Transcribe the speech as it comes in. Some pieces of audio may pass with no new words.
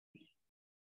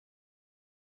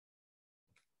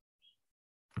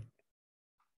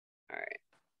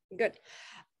Good.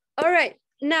 All right.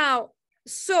 Now,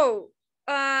 so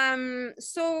as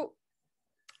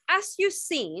you've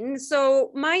seen,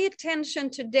 so my attention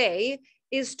today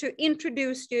is to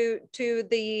introduce you to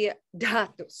the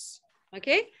dhatus.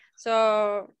 Okay,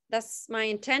 so that's my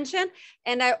intention.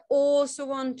 And I also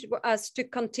want us to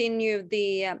continue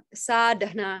the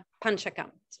sadhana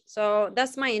panchakam. So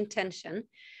that's my intention.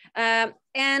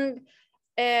 And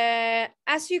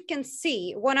as you can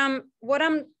see, what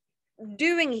I'm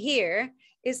doing here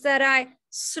is that I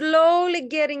slowly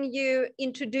getting you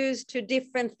introduced to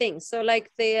different things. So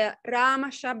like the Rama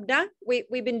Shabda,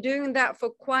 we've been doing that for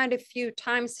quite a few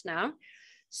times now.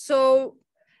 So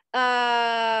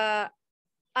I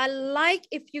like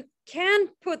if you can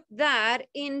put that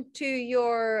into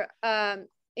your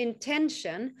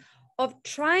intention of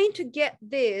trying to get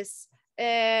this,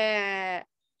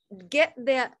 get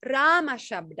the Rama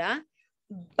Shabda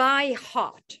by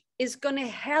heart. Is going to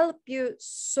help you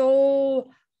so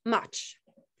much.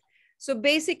 So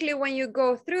basically when you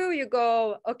go through, you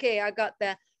go, okay, I got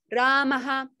the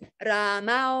Ramaha,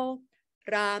 Ramao,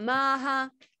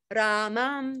 Ramaha,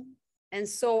 Ramam, and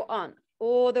so on,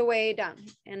 all the way down.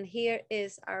 And here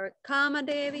is our Kama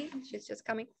Devi. She's just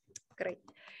coming. Great.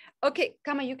 Okay,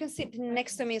 Kama, you can sit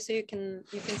next to me so you can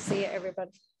see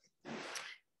everybody.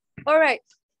 All right.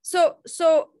 So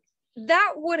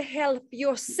that would help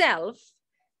yourself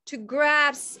to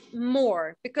grasp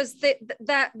more, because the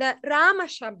Rama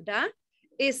Shabda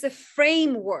is a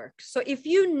framework. So if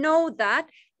you know that,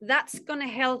 that's going to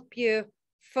help you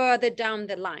further down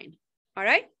the line. All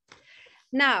right.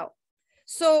 Now,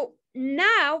 so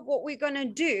now what we're going to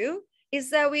do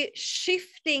is that we're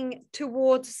shifting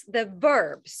towards the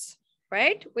verbs,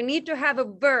 right? We need to have a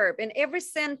verb. In every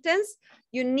sentence,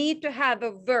 you need to have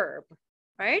a verb,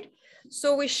 right?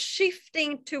 So we're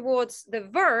shifting towards the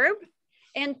verb.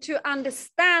 And to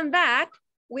understand that,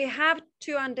 we have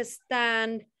to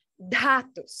understand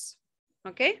dhatus,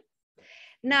 okay?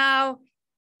 Now,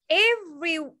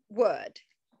 every word,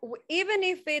 even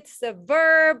if it's a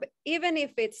verb, even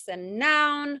if it's a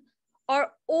noun,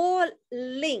 are all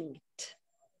linked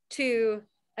to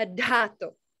a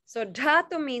dhatu. So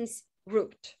dhatu means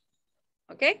root,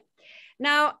 okay?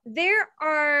 Now, there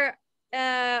are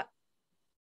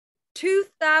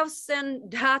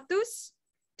 2,000 dhatus,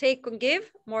 take and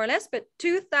give, more or less, but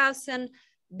 2,000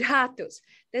 dhatus.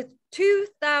 There's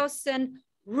 2,000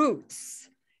 roots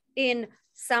in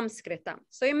Sanskritam.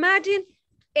 So imagine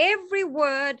every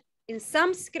word in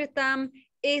Sanskritam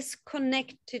is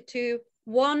connected to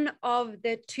one of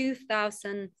the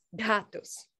 2,000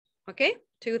 dhatus, okay?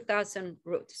 2,000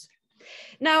 roots.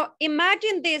 Now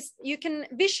imagine this, you can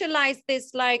visualize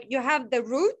this like you have the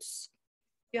roots,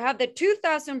 you have the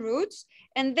 2,000 roots,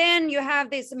 and then you have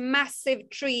this massive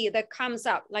tree that comes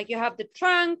up, like you have the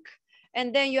trunk,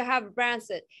 and then you have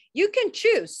branches. You can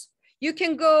choose. You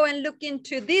can go and look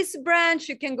into this branch,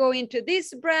 you can go into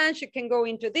this branch, you can go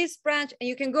into this branch, and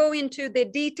you can go into the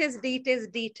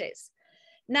details.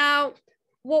 Now,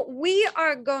 what we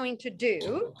are going to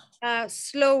do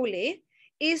slowly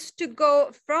is to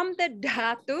go from the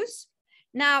dhatus.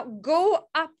 Now go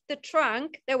up the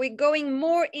trunk, that we're going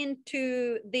more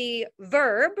into the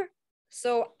verb.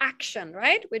 So action,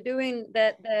 right? We're doing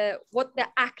what the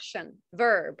action,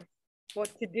 verb,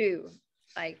 what to do,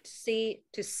 like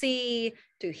to see,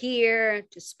 to hear,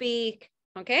 to speak,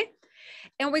 okay?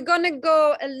 And we're gonna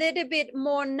go a little bit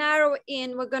more narrow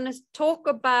in, we're gonna talk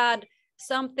about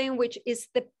something which is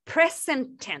the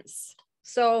present tense.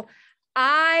 So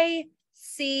I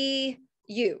see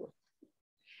you.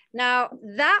 Now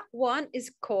that one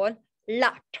is called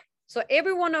lat. So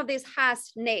every one of these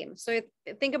has names. So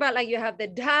think about like you have the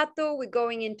dhatu, we're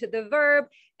going into the verb,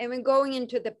 and we're going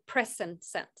into the present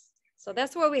sense. So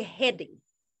that's where we're heading,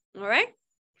 all right?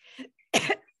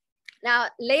 Now,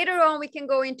 later on, we can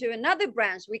go into another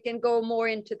branch. We can go more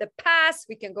into the past,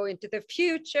 we can go into the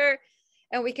future,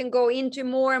 and we can go into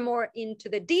more and more into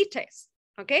the details,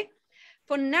 okay?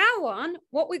 For now on,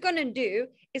 what we're gonna do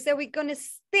is that we're gonna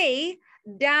stay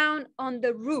down on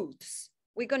the roots.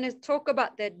 We're gonna talk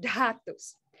about the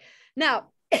dhatus.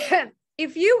 Now,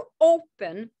 if you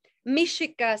open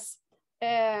Mishika's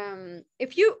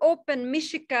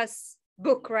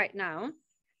book right now,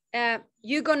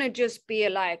 you're gonna just be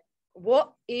like,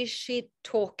 what is she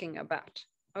talking about?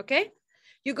 Okay,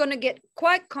 you're gonna get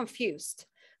quite confused.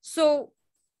 So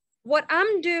what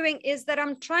I'm doing is that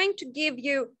I'm trying to give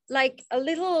you like a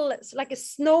little, like a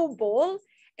snowball,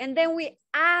 and then we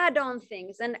add on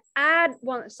things and add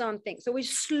something. So we're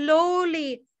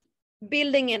slowly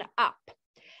building it up.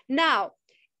 Now,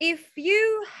 if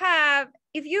you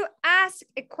ask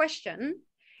a question,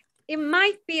 it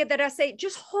might be that I say,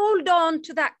 just hold on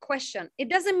to that question. It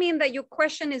doesn't mean that your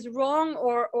question is wrong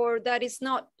or that it's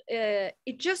not,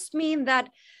 it just means that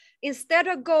instead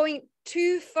of going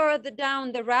too further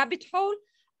down the rabbit hole,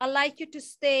 I like you to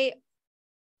stay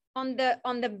on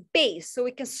the base so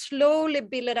we can slowly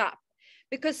build it up.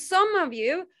 Because some of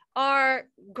you are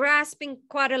grasping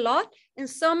quite a lot and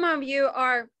some of you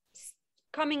are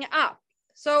coming up.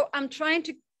 So I'm trying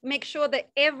to make sure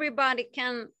that everybody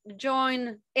can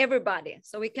join everybody.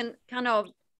 So we can kind of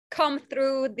come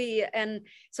through and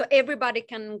so everybody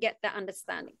can get the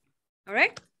understanding. All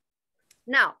right.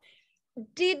 Now,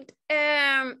 did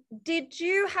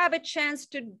you have a chance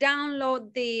to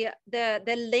download the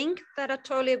link that I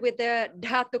told you with the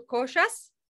Dhatu Koshas?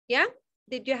 Yeah,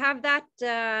 did you have that?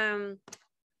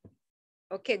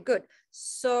 Okay, good.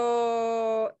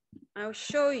 So I'll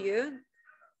show you.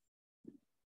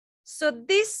 So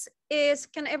this is,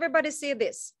 can everybody see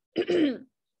this?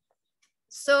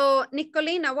 So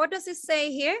Nicolina, what does it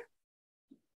say here?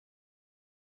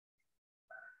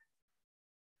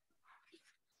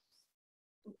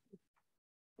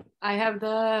 I have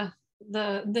the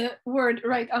word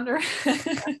right under. So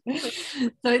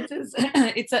it says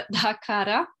it's a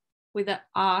Dhakara with the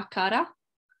Akara.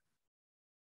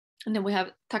 And then we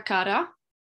have Takara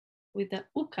with the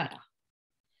Ukara.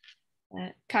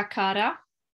 Kakara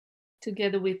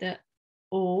together with the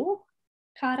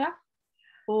O-kara.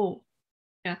 O,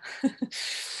 yeah.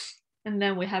 And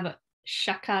then we have a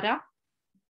Shakara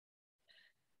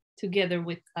together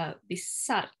with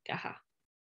Visargaha.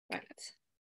 Right.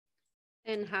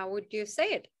 And how would you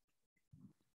say it?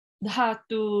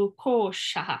 Dhatu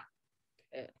Koshaha.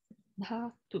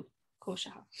 Dhatu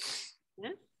Koshaha.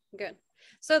 Yeah, good.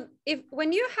 So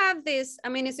when you have this, I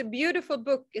mean, it's a beautiful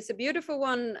book. It's a beautiful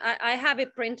one. I have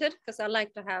it printed because I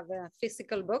like to have a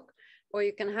physical book, or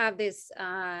you can have this,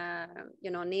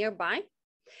 you know, nearby.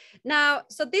 Now,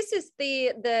 so this is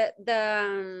here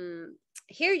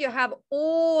you have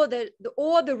all the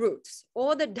roots,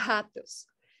 all the dhatus.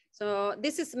 So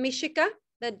this is Mishika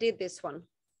that did this one.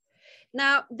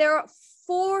 Now, there are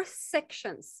 4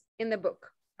 sections in the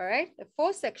book, all right? The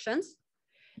 4 sections.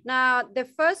 Now, the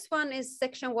first one is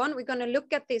section 1. We're going to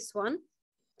look at this one.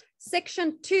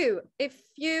 Section 2, if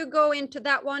you go into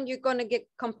that one, you're going to get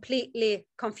completely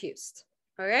confused,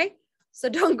 all right? So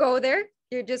don't go there.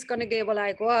 You're just going to get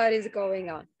like, what is going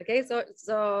on? Okay, so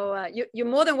you're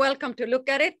more than welcome to look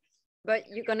at it, but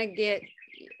you're going to get,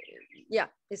 yeah,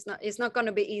 it's not going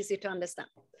to be easy to understand.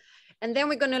 And then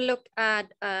we're going to look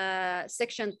at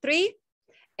section 3,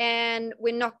 and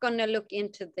we're not going to look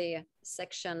into the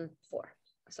section 4.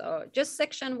 So just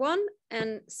section 1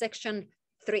 and section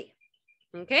 3.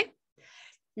 Okay.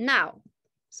 Now,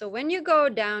 so when you go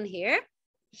down here,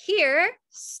 here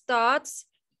starts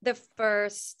the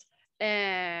first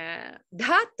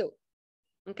dhatu.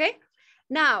 Okay.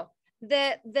 Now,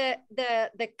 the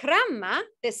krama,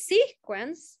 the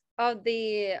sequence of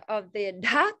the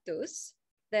dhatus,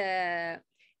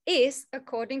 is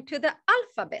according to the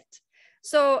alphabet.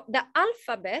 So the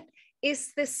alphabet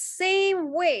is the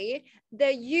same way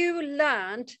that you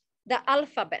learned the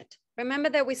alphabet. Remember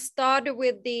that we started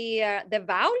with the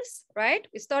vowels, right?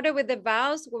 We started with the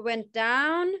vowels, we went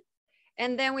down,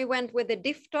 and then we went with the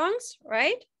diphthongs,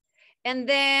 right? And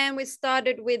then we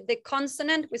started with the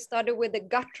consonant, we started with the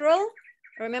guttural.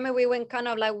 Remember, we went kind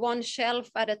of like one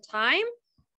shelf at a time,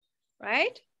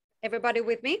 right? Everybody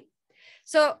with me?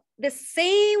 So the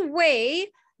same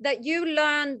way that you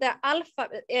learn the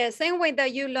alphabet, same way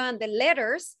that you learn the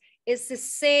letters is the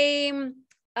same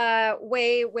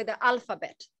way with the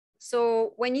alphabet.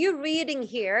 So when you're reading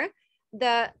here,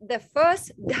 the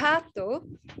first dhatu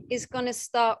is going to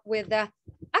start with the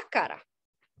akara.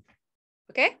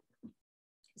 Okay,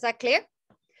 is that clear?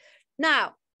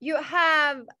 Now you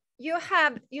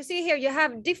see here, you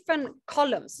have different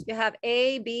columns. You have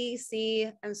A, B,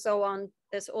 C, and so on.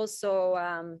 There's also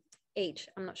H.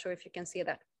 I'm not sure if you can see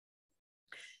that.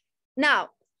 Now,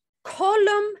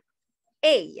 column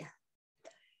A.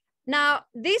 Now,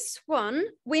 this one,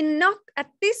 we're not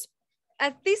at this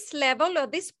level or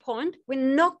this point, we're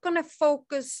not going to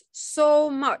focus so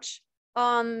much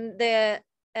on the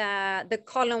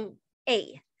column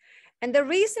A. And the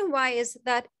reason why is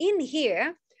that in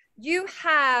here, you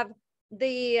have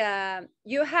the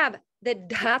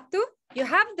dhatu, you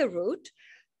have the root,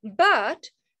 but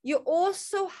you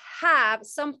also have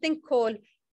something called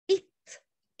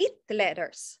it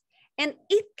letters. And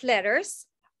it letters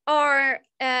are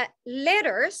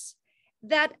letters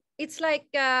that it's like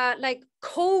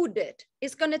coded.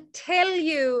 It's going to tell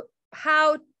you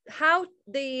how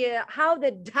the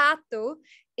dhatu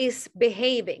is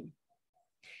behaving.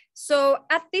 So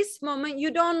at this moment,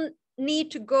 you don't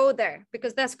need to go there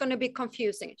because that's going to be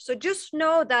confusing. So just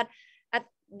know that at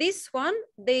this one,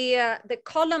 the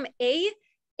column A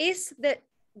is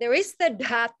there is the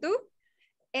dhatu,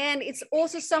 and it's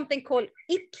also something called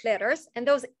it letters. And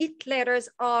those it letters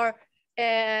are,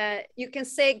 you can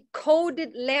say,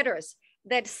 coded letters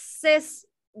that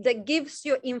gives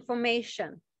you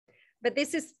information. But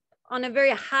this is on a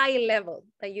very high level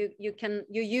that you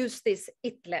use these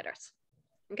it letters.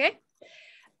 Okay.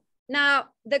 Now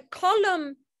the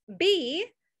column B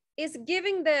is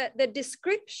giving the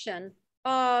description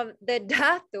of the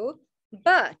dhatu,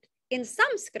 but in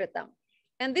Sanskritam.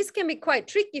 And this can be quite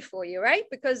tricky for you, right?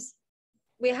 Because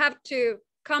we have to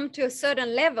come to a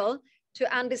certain level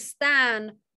to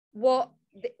understand what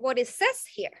it says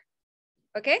here.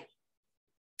 Okay.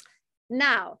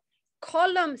 Now,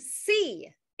 column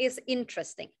C is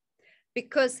interesting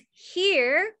because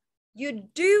here you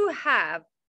do have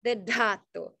the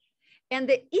dhatu and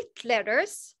the it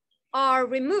letters are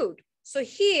removed. So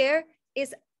here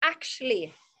is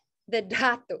actually the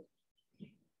dhatu.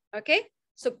 Okay.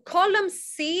 So column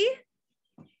C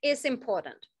is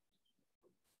important.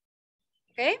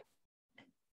 Okay.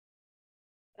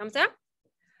 Thumbs up.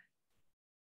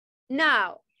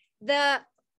 Now, the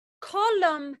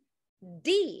column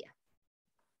D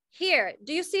here,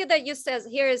 do you see that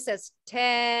here it says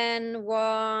 10,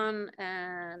 1,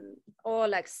 and all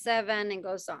like 7 and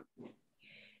goes on.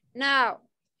 Now,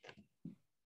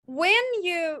 when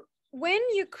you're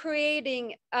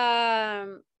creating a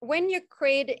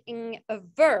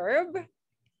verb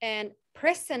and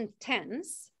present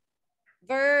tense,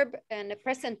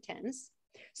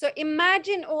 so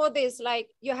imagine all this, like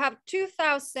you have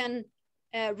 2,000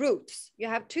 roots, you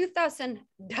have 2,000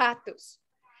 dhatus.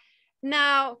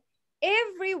 Now,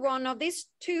 every one of these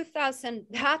 2,000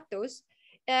 dhatus,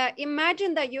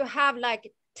 imagine that you have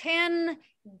like 10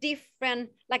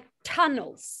 different like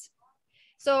tunnels.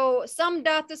 So some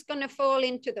dhatus gonna fall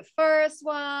into the first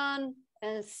one,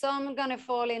 and some gonna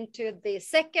fall into the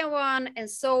second one, and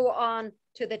so on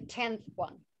to the 10th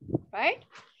one, right?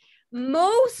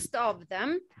 Most of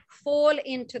them fall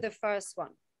into the first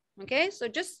one. Okay, so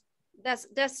just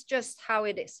that's just how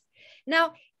it is.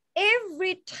 Now,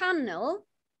 every tunnel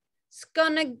is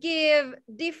gonna give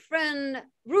different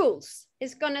rules.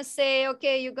 It's gonna say,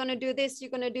 okay, you're gonna do this,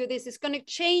 you're gonna do this. It's gonna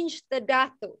change the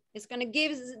dhatu. It's gonna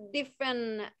give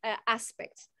different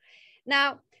aspects.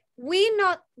 Now, we're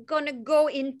not gonna go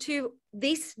into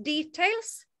these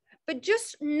details, but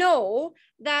just know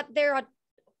that there are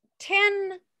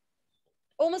 10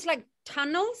 almost like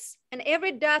tunnels, and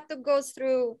every dhatu goes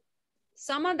through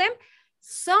some of them.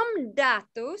 Some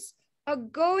dhatus are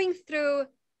going through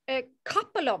a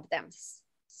couple of them.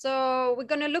 So we're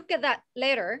going to look at that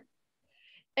later.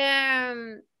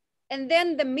 And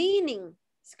then the meaning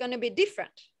is going to be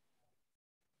different.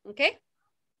 Okay.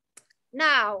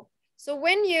 Now, so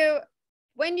when you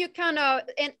kind of,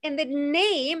 and the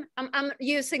name, I'm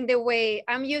using the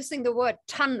word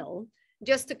tunnel,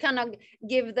 just to kind of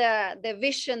give the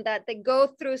vision that they go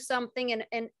through something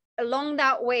and along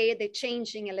that way, they're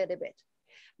changing a little bit.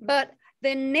 But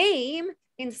the name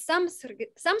in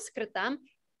Sanskritam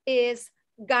is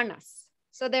ganas.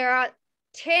 So there are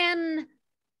 10,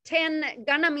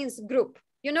 gana means group.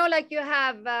 You know, like you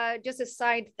have just a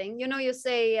side thing, you know, you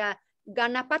say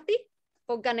Ganapati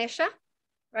for Ganesha,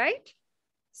 right?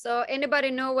 So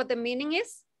anybody know what the meaning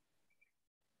is?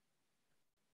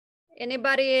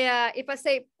 Anybody, if I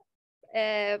say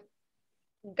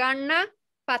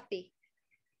Ganapati,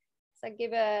 so I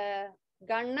give a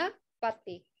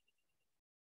Ganapati.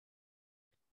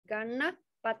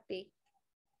 Ganapati.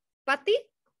 Pati?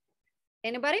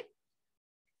 Anybody?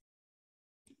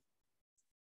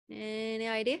 Any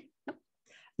idea? No.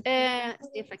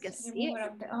 See if I can see it. More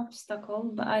of the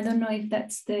obstacle, but I don't know if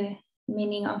that's the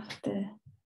meaning of the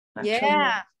actual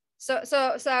word.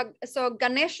 So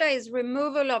Ganesha is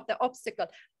removal of the obstacle,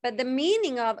 but the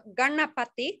meaning of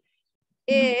Ganapati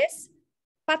is,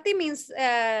 Pati means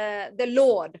the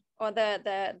Lord, or the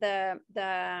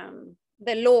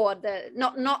Lord,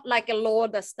 not like a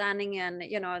Lord that's standing and,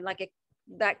 you know, like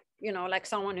like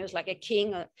someone who's like a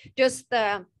king, or just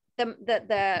the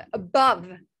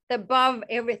above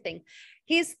everything.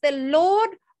 He's the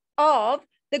Lord of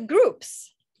the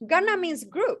groups. Gana means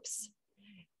groups.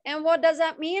 And what does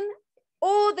that mean?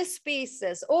 All the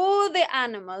species, all the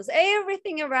animals,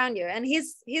 everything around you. And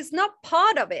he's not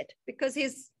part of it because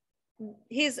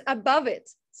he's above it.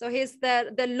 So he's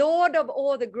the Lord of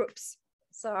all the groups.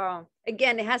 So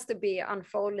again, it has to be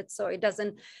unfolded so it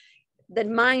doesn't, the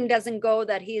mind doesn't go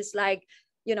that he's like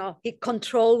you know, he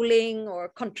controlling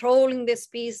the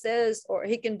species, or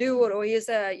he can do it, or he's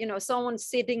a, you know, someone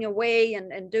sitting away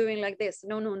and doing like this.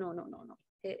 No.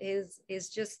 He's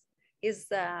just, he's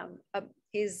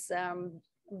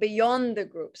beyond the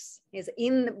groups. He's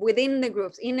within the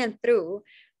groups, in and through,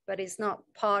 but he's not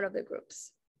part of the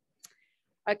groups.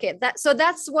 Okay, so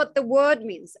that's what the word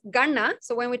means, Gana.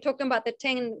 So when we're talking about the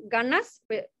 10 Ganas,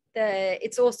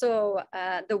 it's also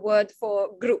the word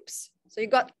for groups. So you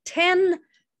got 10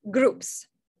 groups,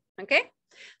 okay?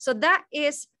 So that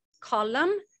is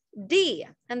column D,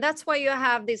 and that's why you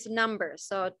have these numbers.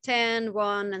 So 10,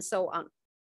 1, and so on.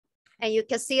 And you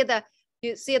can see that,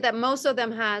 most of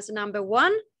them has number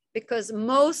 1 because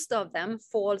most of them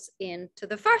falls into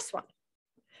the first one.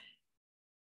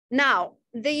 Now,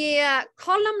 the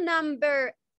column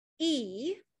number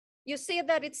E, you see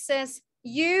that it says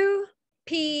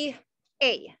UPA.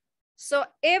 So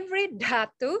every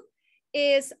dhatu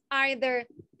is either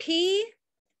P,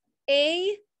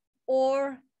 A,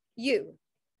 or U,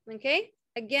 okay?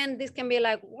 Again, this can be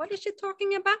like, what is she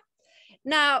talking about?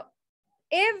 Now,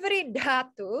 every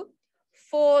dhatu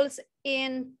falls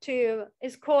into,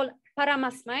 is called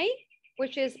paramasmai,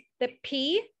 which is the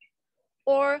P,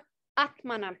 or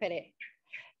atmanapade.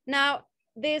 Now,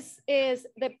 this is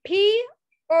the P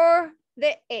or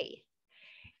the A.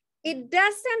 It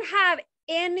doesn't have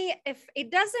any, it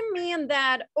doesn't mean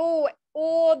that, oh,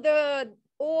 all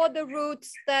the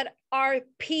roots that are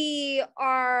P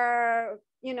are,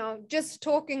 you know, just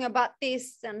talking about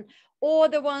this, and all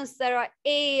the ones that are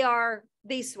A are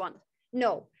this one.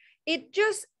 No, it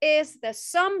just is that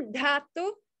some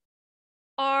dhatu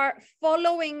are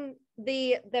following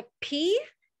the P,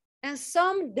 and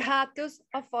some dhatus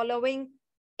are following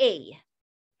A.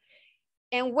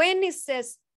 And when it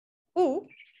says U,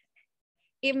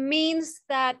 it means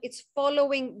that it's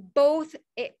following both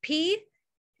P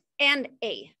and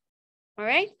A, all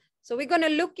right? So we're gonna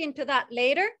look into that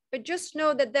later, but just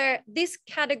know that this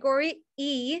category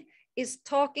E is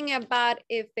talking about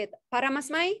if it's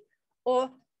paramasmai or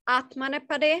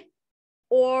atmanapade,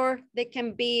 or they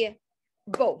can be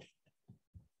both,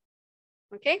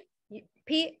 okay?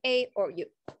 P, A, or U.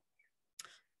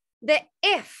 The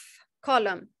F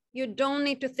column, you don't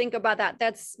need to think about that.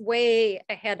 That's way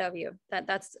ahead of you.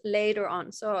 That's later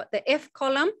on. So the F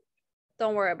column,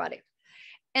 don't worry about it.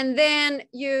 And then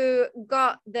you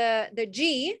got the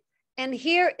G, and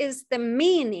here is the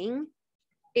meaning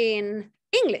in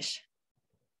English.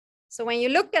 So when you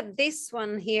look at this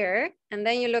one here, and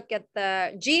then you look at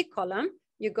the G column,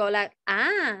 you go like,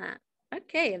 ah,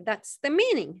 okay, that's the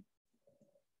meaning,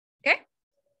 okay?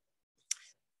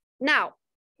 Now,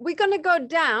 we're gonna go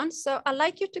down. So I'd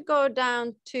like you to go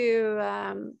down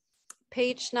to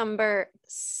page number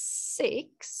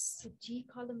 6. The G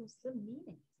column is the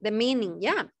meaning. The meaning,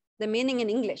 yeah. The meaning in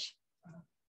English.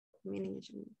 Meaning in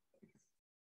English.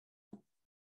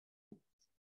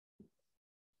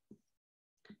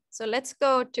 So let's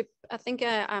go to, I think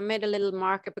I made a little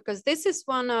marker because this is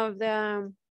one of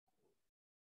the,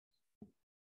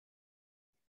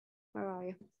 where are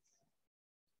you?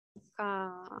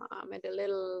 I made a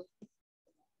little,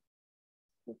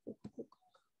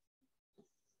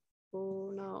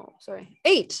 oh no, sorry,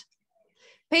 8.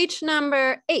 Page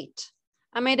number 8.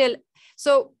 I made a,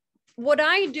 so what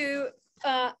I do,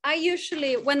 I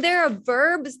usually, when there are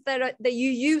verbs that you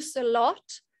use a lot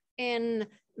in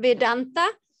Vedanta,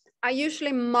 I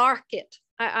usually mark it.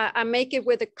 I make it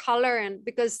with a color, and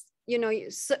because, you know,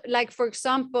 like for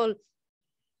example,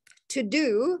 to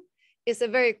do is a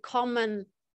very common,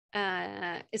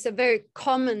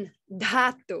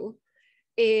 dhatu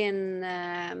in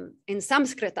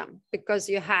Sanskritam, because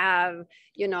you have,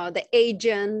 you know, the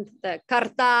agent, the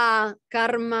karta,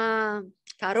 karma,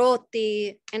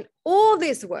 karoti, and all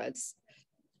these words,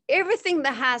 everything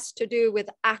that has to do with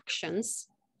actions,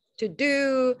 to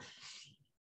do,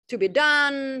 to be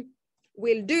done,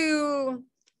 will do,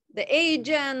 the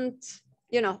agent,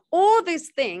 you know, all these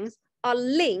things are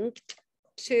linked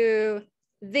to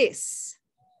this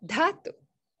dhatu.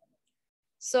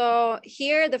 So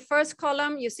here, the first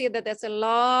column, you see that there's a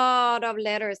lot of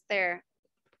letters there.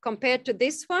 Compared to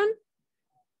this one,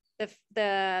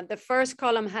 the first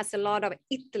column has a lot of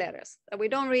it letters. We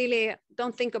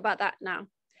don't think about that now.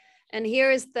 And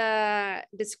here is the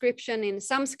description in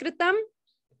Sanskritam.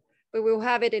 We will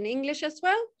have it in English as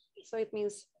well. So it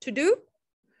means to do.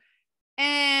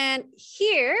 And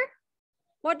here,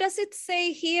 what does it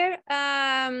say here,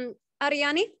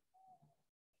 Ariani?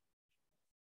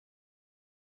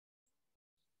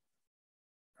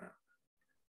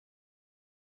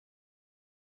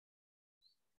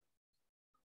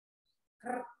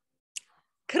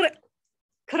 Kr,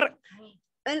 kr.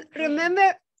 And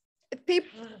remember, people,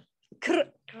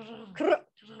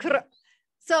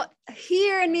 so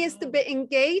here needs to be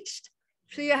engaged.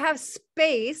 So you have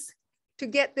space to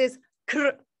get this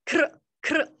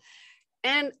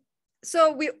and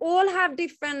so we all have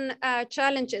different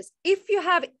challenges. If you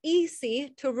have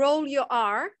easy to roll your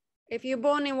R, if you're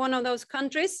born in one of those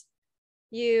countries,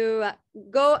 you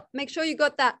make sure you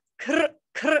got that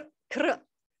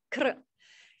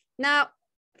Now,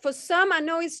 for some, I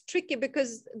know it's tricky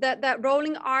because that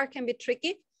rolling R can be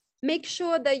tricky. Make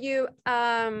sure that you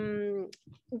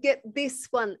get this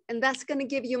one, and that's going to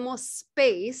give you more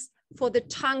space for the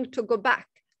tongue to go back.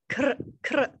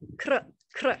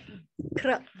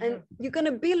 And you're going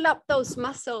to build up those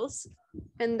muscles,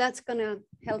 and that's going to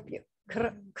help you.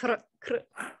 Good.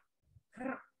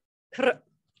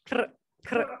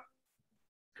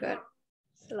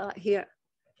 A lot here.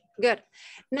 Good.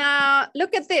 Now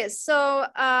look at this. So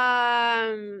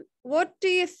what do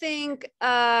you think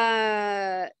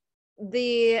the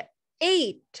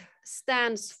 8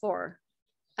 stands for?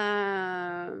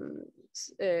 Sukumar,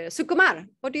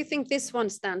 what do you think this one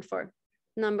stands for?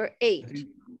 Number 8.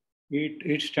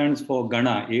 It stands for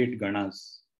Gana, 8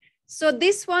 Ganas. So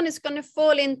this one is going to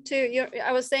fall into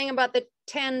I was saying about the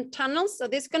 10 tunnels. So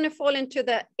this is going to fall into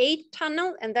the 8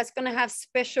 tunnel, and that's going to have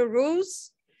special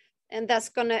rules, and that's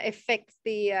going to affect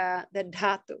the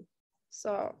dhatu.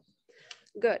 So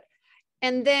good.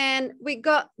 And then we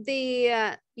got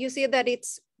the, you see that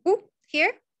it's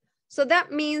here. So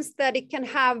that means that it can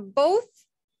have both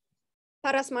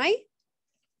parasmai,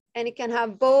 and it can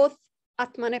have both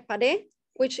atmanepade,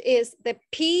 which is the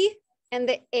P and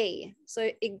the A.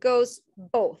 So it goes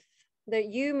both. The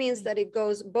U means that it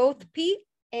goes both P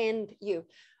and U.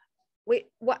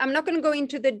 I'm not going to go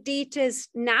into the details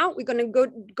now. We're going to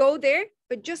go there,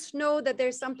 but just know that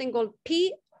there's something called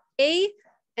P, A,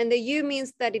 and the U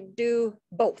means that it do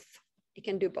both. It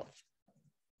can do both.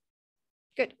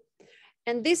 Good.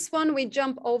 And this one we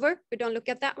jump over. We don't look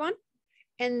at that one.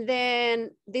 And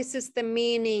then this is the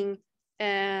meaning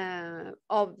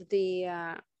of the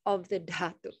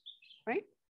dhatu, right?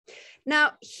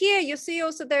 Now here you see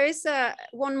also there is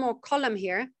one more column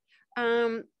here.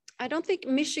 I don't think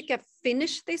Mishika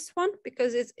finished this one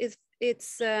because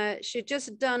she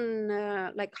just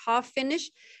done like half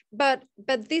finished, but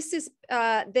this is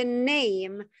the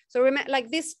name. So remember, like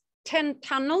these 10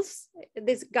 tunnels,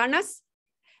 these ganas,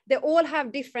 they all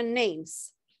have different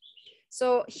names.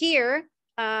 So here,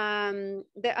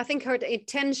 I think her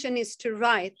intention is to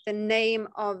write the name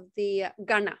of the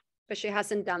gana, but she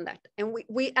hasn't done that. And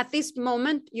we at this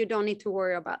moment, you don't need to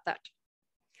worry about that.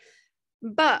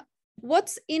 But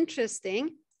what's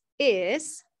interesting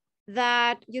is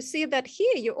that you see that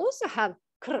here you also have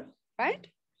kr, right?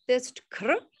 There's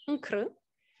kr and kr.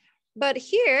 But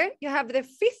here you have the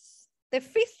fifth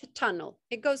tunnel.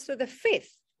 It goes to the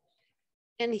 5th.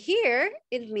 And here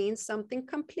it means something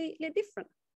completely different.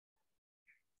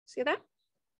 See that?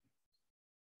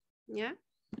 Yeah.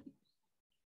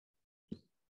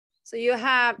 So you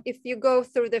have, if you go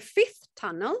through the 5th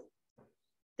tunnel,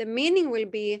 the meaning will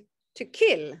be to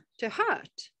kill, to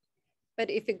hurt. But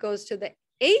if it goes to the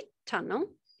 8th tunnel,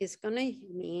 it's going to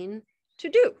mean to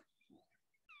do.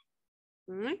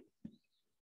 All right.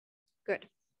 Good.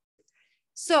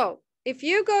 So if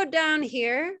you go down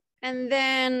here and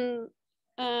then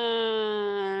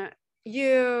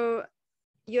you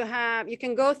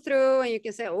can go through and you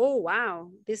can say, oh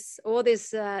wow, all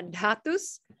these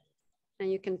dhatus,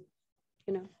 and you can,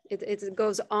 it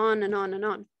goes on and on and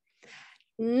on.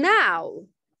 Now,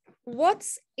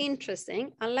 what's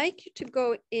interesting, I'd like you to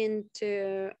go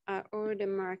into order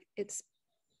mark, it's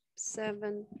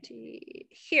 70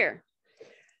 here.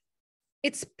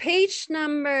 It's page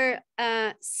number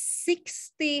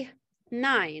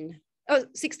 69. Oh,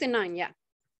 69, yeah.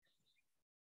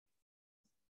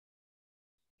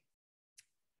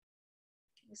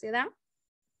 You see that?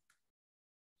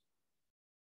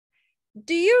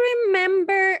 Do you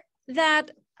remember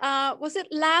that, was it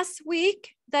last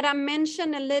week that I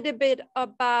mentioned a little bit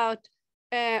about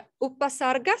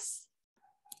upasargas?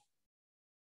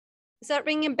 Is that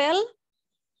ring a bell?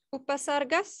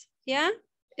 Upasargas, yeah?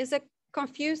 Is it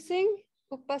confusing?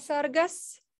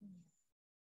 Upasargas?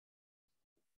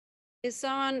 Is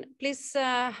someone, please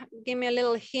give me a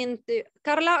little hint.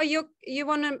 Carla, you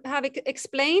want to have it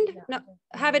explained? No,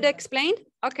 have it explained?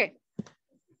 Okay.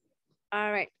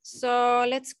 All right, so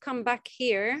let's come back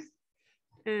here.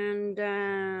 And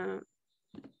all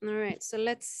right, so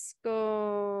let's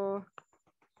go.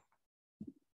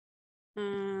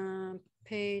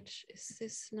 Page, is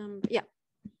this number? Yeah,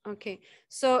 okay.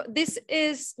 So this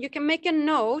is, you can make a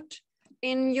note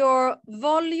in your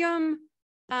volume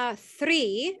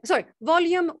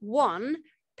volume 1,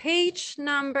 page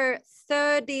number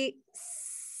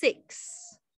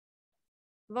 36.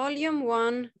 Volume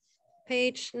 1,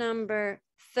 page number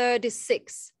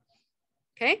 36.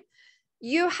 Okay,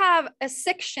 you have a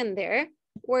section there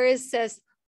where it says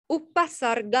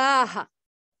upasargaha,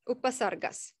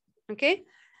 upasargas. Okay,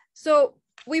 so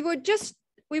we were just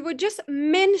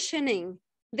mentioning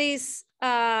this.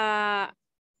 I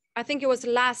think it was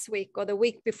last week or the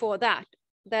week before that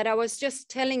I was just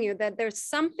telling you that there's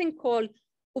something called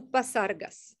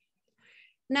upasargas.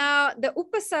 Now the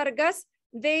upasargas,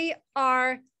 they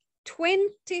are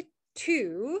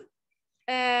 22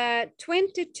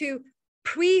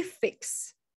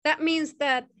 prefix. That means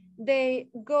that they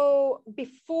go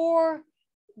before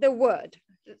the word.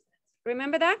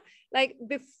 Remember that? Like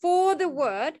before the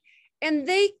word, and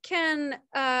they can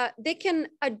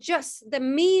adjust the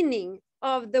meaning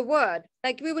of the word.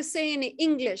 Like we were saying in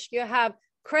English, you have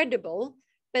credible,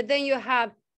 but then you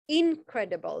have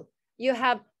incredible. You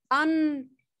have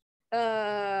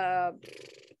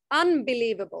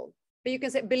unbelievable. But you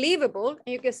can say believable,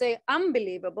 and you can say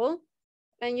unbelievable,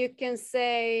 and you can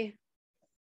say,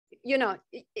 you know,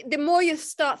 the more you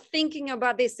start thinking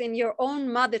about this in your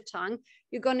own mother tongue,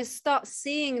 you're going to start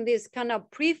seeing these kind of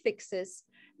prefixes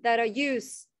that are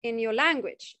used in your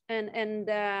language. And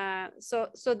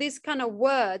so these kind of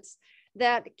words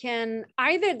that can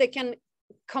either they can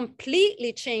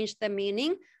completely change the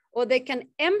meaning, or they can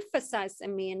emphasize a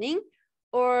meaning,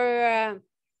 or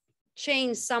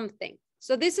change something.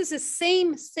 So this is the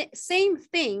same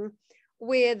thing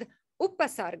with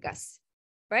upasargas,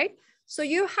 right? So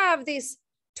you have these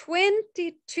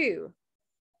 22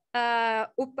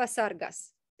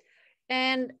 upasargas.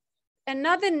 And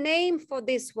another name for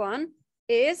this one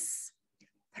is,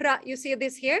 you see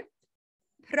this here?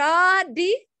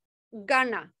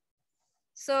 Pradigana.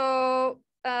 So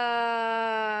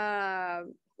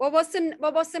what was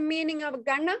the meaning of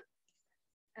Gana?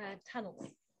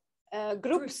 Tunnels.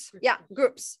 Groups. Yeah,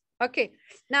 groups. Okay,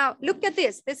 now look at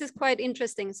this. This is quite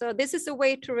interesting. So this is a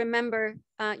way to remember.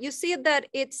 You see that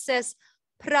it says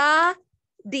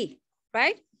pradi,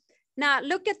 right? Now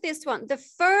look at this one. The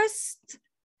first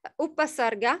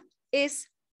upasarga is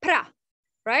pra,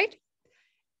 right?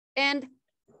 And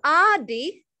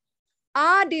adi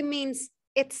means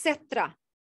etc.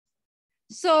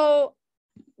 So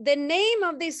the name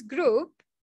of this group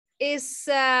is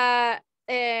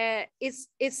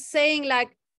saying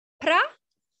like pra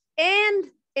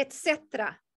and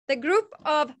etc. The group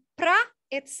of pra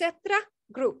etc.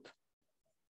 group.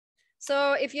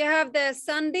 So if you have the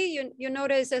sandhi, you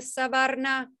notice a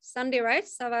savarna sandhi, right?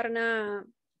 Savarna.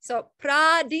 So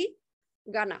pradi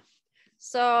gana.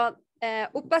 So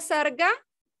upasarga,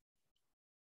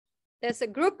 there's a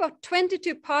group of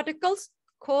 22 particles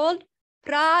called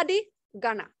pradi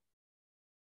gana.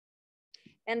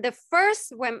 And the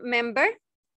first member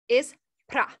is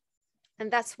pra.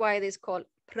 And that's why it is called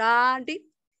pradi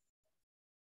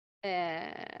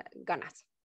ganas.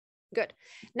 Good.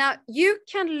 Now you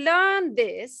can learn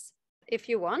this if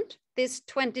you want, this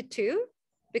 22,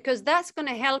 because that's going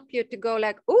to help you to go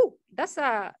like, oh, that's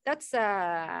a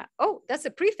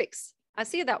prefix. I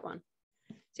see that one.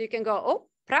 So you can go, oh,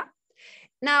 pra.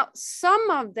 Now, some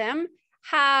of them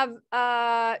have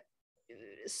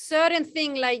certain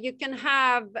thing, like you can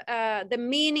have the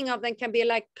meaning of them can be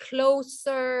like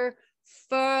closer,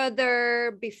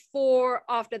 further, before,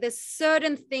 after. There's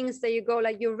certain things that you go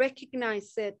like you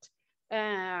recognize it.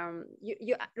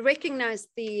 You recognize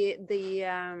the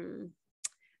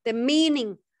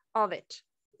meaning of it.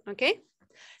 Okay.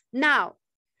 Now,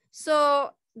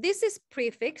 so this is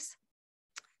prefix.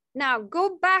 Now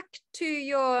go back to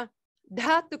your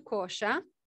Dhatu Kosha,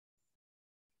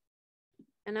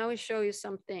 and I will show you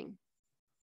something.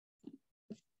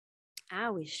 I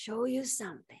will show you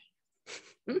something.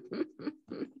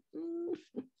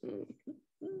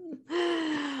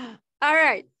 All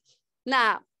right.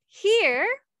 Now here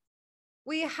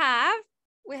we have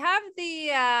the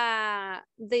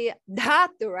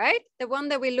dhatu, right? The one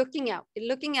that we're looking at. We're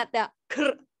looking at the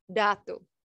kr dhatu.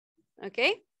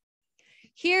 Okay.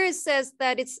 Here it says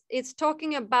that it's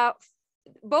talking about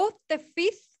both the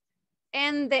 5th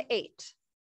and the 8th.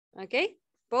 Okay,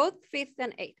 both 5th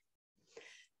and 8th.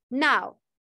 Now,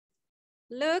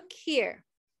 look here.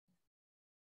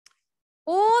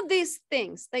 All these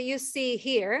things that you see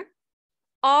here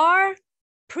are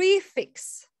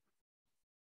prefix.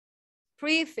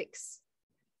 Prefix.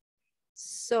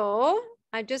 So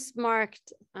I just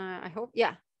marked, I hope,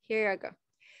 yeah, here I go.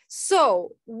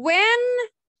 So when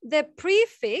the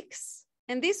prefix,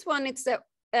 and this one, it's the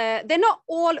they're not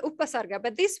all upasarga,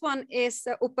 but this one is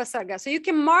upasarga. So you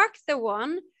can mark the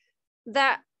one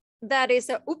that is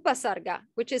a upasarga,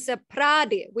 which is a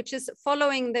pradi, which is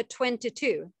following the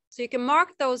 22. So you can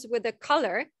mark those with a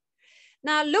color.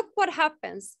 Now look what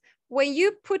happens when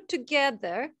you put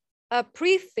together a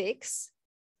prefix,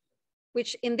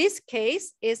 which in this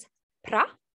case is pra,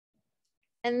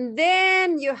 and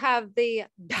then you have the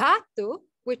dhatu,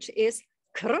 which is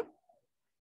kr.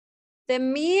 The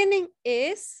meaning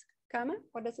is, Kama,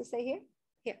 what does it say here?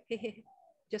 Here,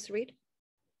 just read.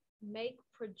 Make,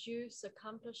 produce,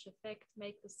 accomplish, effect,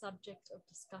 make the subject of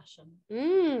discussion.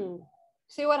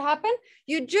 See what happened?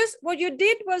 What you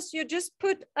did was you just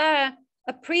put a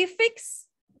prefix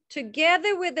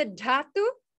together with a dhatu,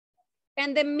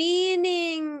 and the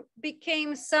meaning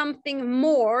became something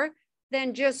more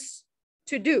than just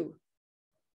to do.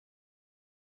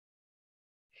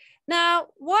 Now,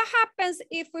 what happens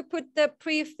if we put the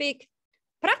prefix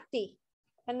prati?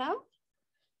 And now?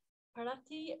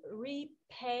 Prati,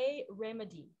 repay,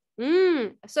 remedy.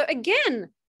 So again,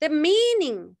 the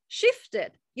meaning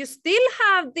shifted. You still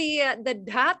have the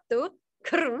dhatu,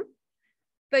 kr,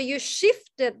 but you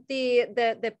shifted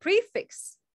the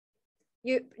prefix.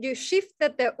 You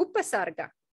shifted the upasarga.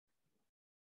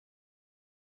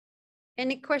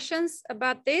 Any questions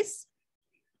about this?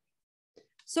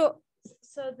 So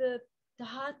the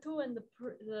dhatu and the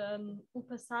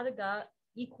upasarga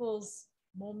equals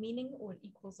more meaning, or it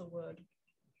equals a word?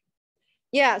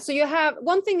 Yeah, so you have,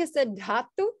 one thing is the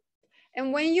dhatu,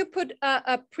 and when you put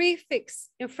a prefix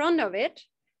in front of it,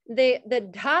 the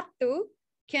dhatu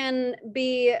can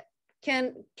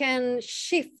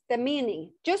shift the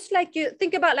meaning. Just like you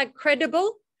think about like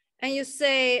credible, and you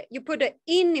say, you put an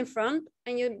in front,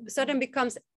 and you suddenly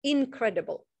becomes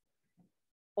incredible.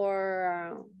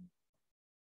 Or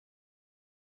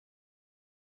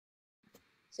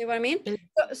see what I mean?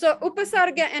 So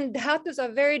upasarga and dhatus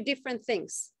are very different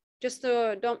things. Just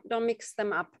to don't mix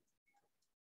them up.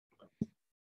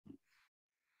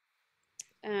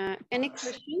 Any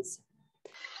questions?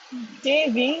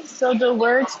 Devi, so the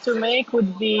words to make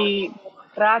would be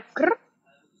prakr.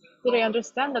 Did I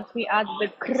understand that we add the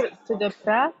kr to the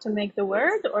pra to make the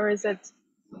word, or is it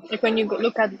like when you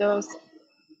look at those?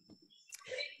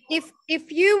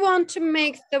 If you want to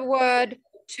make the word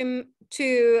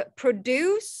to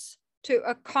produce, to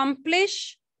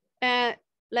accomplish,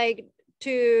 like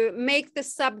to make the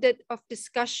subject of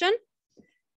discussion,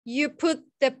 you put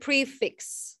the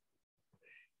prefix.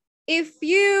 If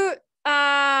you're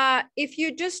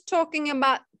just talking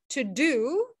about to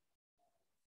do,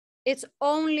 it's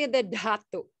only the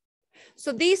dhatu.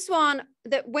 So this one,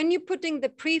 that when you're putting the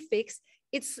prefix,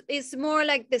 it's more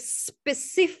like the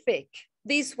specific.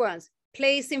 These ones,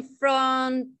 place in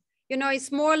front, you know,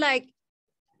 it's more like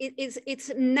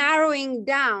it's narrowing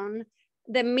down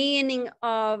the meaning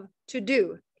of to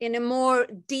do in a more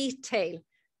detail.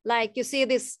 Like you see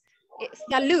this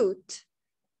salute.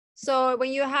 So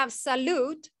when you have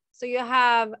salute, so you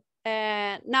have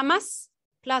namas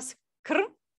plus kr,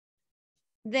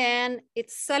 then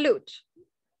it's salute.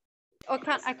 Or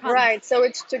I can't. Right, so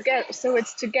it's together. So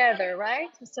it's together, right?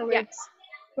 So yeah. It's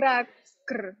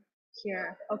prakr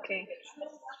here. Okay.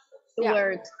 The yeah.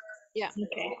 word. Yeah.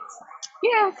 Okay.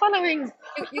 Yeah, following.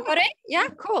 You got it? Yeah,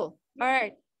 cool. All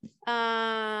right.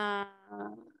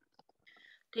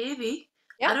 Davy,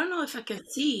 yeah. I don't know if I can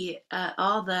see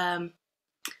all the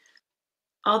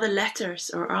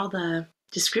letters or all the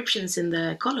descriptions in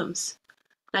the columns.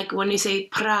 Like when you say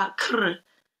pra, kr,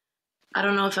 I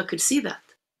don't know if I could see that.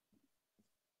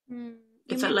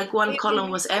 It felt like one column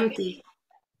was empty.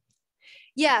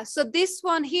 Yeah, so this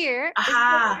one here is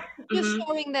just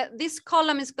showing that this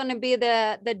column is going to be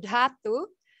the dhatu.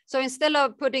 So instead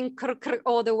of putting kr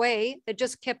all the way, they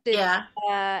just kept it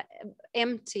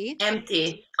empty.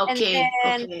 Empty. Okay.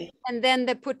 And then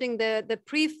they're putting the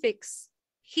prefix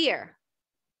here.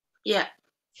 Yeah.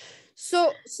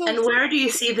 So and where do you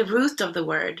see the root of the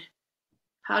word?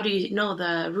 How do you know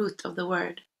the root of the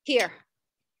word? Here.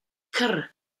 Kr.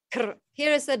 Kr.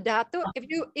 Here is a dhatu.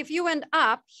 If you went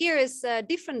up, here is a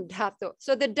different dhatu.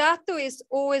 So the dhatu is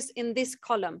always in this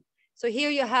column. So here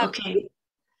you have,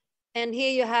 and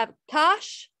here you have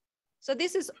tash. So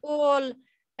this is all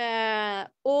the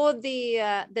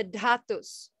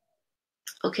dhatus.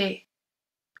 Okay.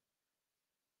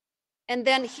 And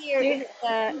then here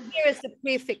is the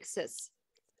prefixes.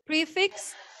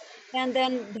 Prefix and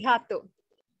then dhatu.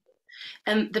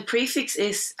 And the prefix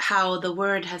is how the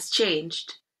word has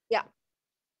changed. Yeah.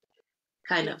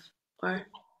 Kind of, or?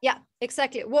 Yeah,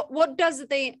 exactly. What does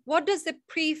the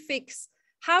prefix,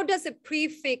 how does the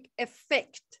prefix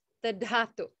affect the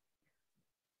dhatu?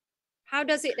 how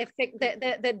does it affect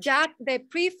the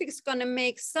prefix gonna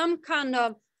make some kind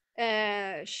of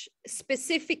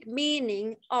specific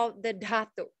meaning of the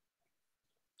dhatu?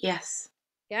 Yes.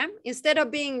 Yeah, instead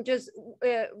of being just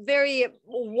very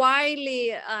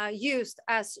widely used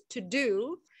as to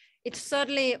do, it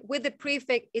suddenly, with the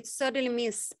prefix, it suddenly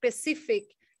means specific,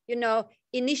 you know,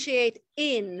 initiate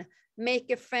in,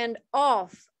 make a friend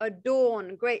of,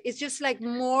 adorn, great. It's just like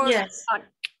more, Yes.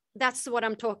 That's what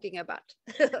I'm talking about.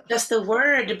 Does the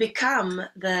word become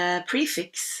the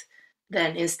prefix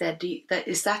then instead?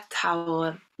 Is that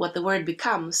how what the word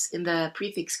becomes in the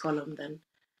prefix column then?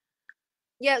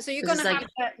 Yeah, so you're This gonna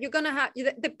is have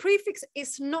the prefix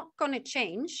is not gonna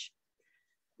change,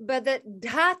 but the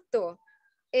dhatu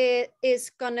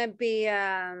is gonna be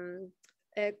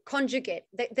conjugate.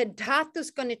 The dhatu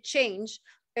is gonna change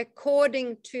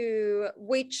according to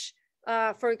which,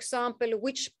 for example,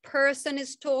 which person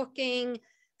is talking,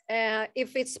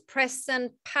 if it's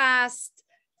present, past,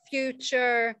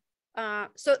 future.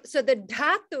 So the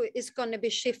dhatu is gonna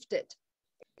be shifted.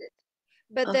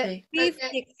 But okay. the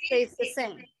prefix stays the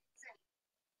same.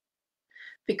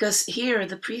 Because here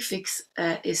the prefix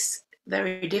is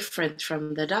very different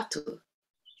from the dhatu.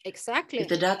 Exactly. If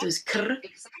the dhatu is kr,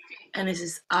 and this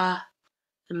is a,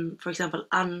 for example,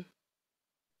 anu.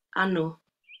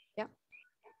 Yeah.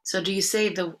 So do you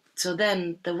say so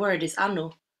then the word is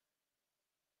anu?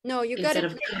 No, you got to.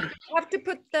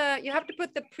 You have to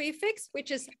put the prefix, which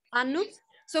is anu.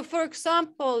 So, for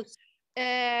example,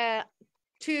 I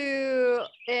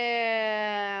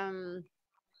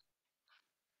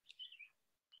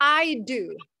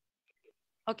do.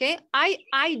 Okay,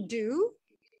 I do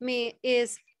me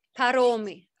is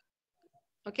karomi.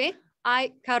 Okay,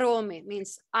 I karomi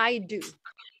means I do.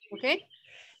 Okay,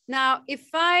 now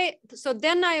if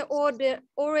then I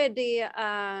already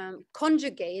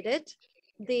conjugated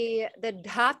the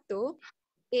dhatu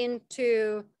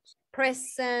into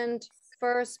present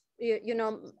first, you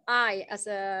know, I as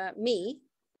a me.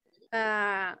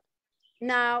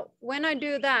 Now, when I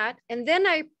do that, and then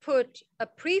I put a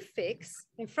prefix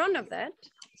in front of that.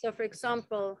 So for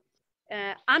example,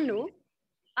 anu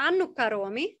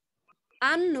karomi,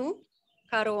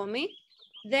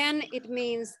 then it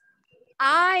means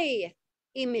I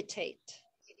imitate.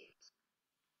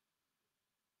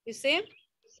 You see?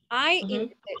 I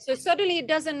imitate. So suddenly it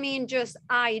doesn't mean just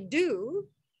I do,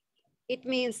 it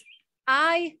means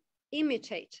I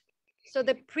imitate. So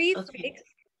the prefix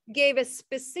gave a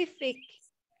specific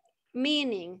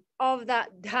meaning of that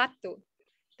dhatu.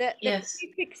 The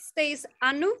prefix stays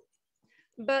anu,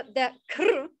 but the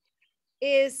kr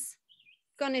is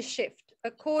gonna shift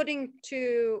according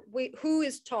to who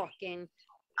is talking.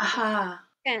 Aha.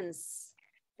 Tense.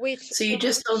 Which. So you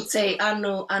just don't say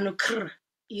anu kr.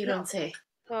 You don't say.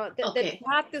 No, the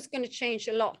dhatu is going to change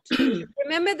a lot.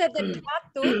 Remember that the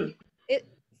dhatu,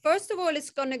 first of all, it's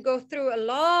going to go through a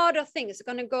lot of things. It's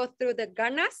going to go through the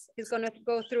ganas. It's going to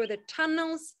go through the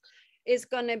tunnels. It's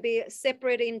going to be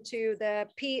separated into the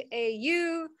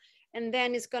PAU. And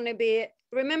then it's going to be,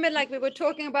 remember, like we were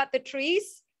talking about the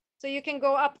trees. So you can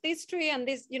go up this tree and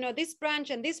this, you know, this branch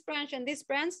and this branch and this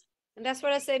branch. And that's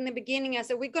what I said in the beginning. I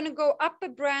said, we're going to go up a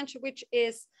branch, which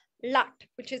is lat,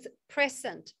 which is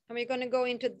present, and we're going to go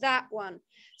into that one.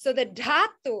 So the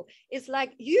dhatu is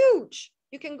like huge.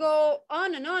 You can go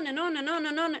on and on and on and on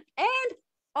and on and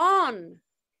on,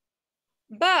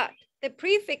 but the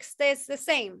prefix stays the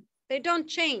same. They don't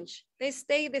change. They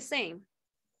stay the same.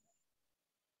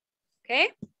 Okay,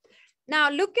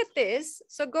 now look at this.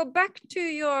 So go back to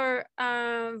your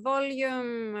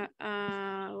volume,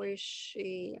 where is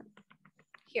she?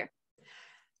 Here.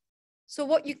 So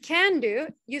what you can do,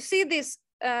 you see this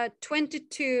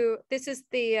 22, this is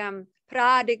the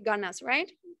Pradi Ganas, right?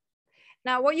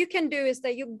 Now what you can do is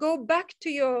that you go back to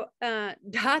your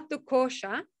Dhatu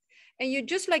Kosha, and you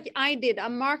just like I did, I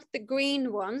marked the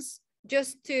green ones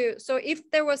just to, so if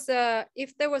there was a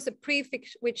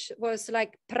prefix which was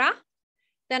like pra,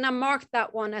 then I marked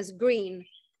that one as green,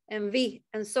 and vi,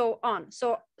 and so on.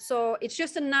 So it's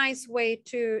just a nice way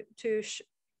to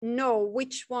know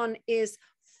which one is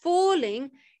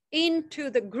falling into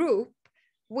the group,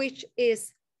 which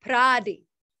is pradi,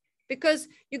 because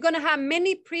you're going to have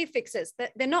many prefixes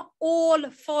that they're not all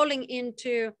falling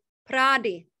into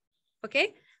pradi.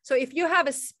 Okay, so if you have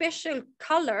a special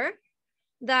color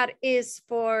that is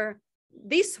for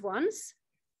these ones,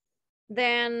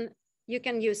 then you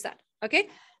can use that. Okay,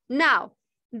 now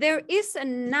there is a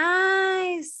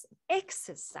nice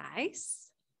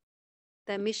exercise,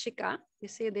 the Mishika, you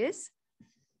see this?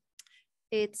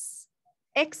 It's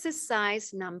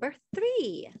exercise number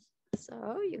 3.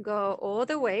 So you go all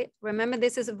the way. Remember,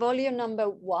 this is volume number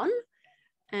 1.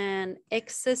 and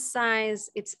exercise,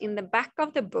 it's in the back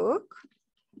of the book,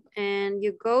 and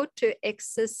you go to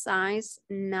exercise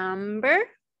number,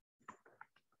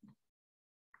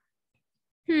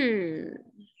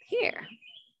 here,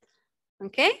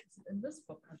 okay? In this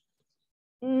book.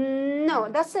 No,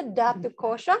 that's a Dhatu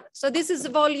Kosha. So this is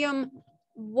volume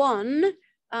 1.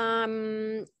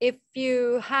 If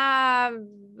you have,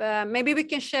 maybe we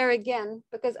can share again,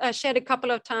 because I shared a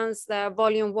couple of times the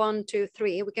volume 1, 2,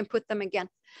 3. We can put them again.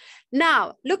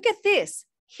 Now look at this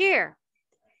here.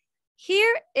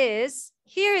 Here is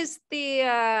the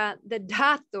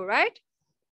Dhatu, right?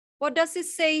 What does it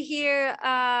say here?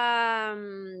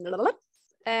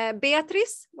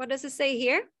 Beatrice, what does it say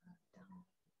here?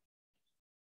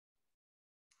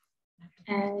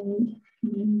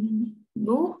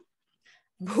 Boo.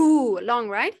 Boo, long,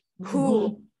 right?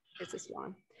 Boo. This is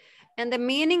long. And the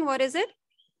meaning, what is it?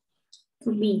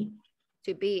 To be.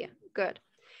 To be, good.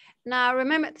 Now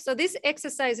remember, so this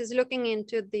exercise is looking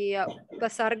into the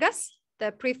Upasargas,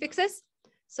 the prefixes.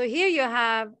 So here you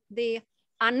have the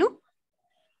anu,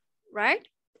 right?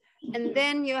 And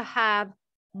then you have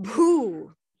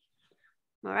boo.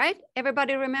 All right,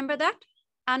 everybody remember that?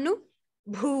 Anu,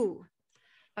 boo.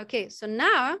 Okay, so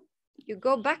now you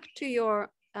go back to your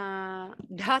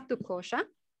Dhatu Kosha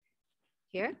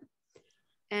here,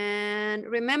 and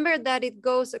remember that it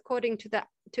goes according to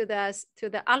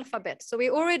the alphabet. So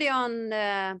we're already on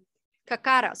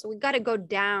Kakara, so we got to go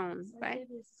down, right?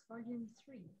 This is volume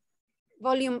 3.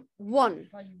 Volume 1.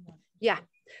 Volume 1. Yeah,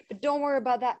 but don't worry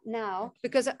about that now,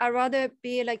 because I'd rather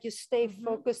be like you stay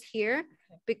focused here,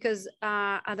 because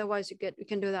otherwise you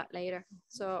can do that later.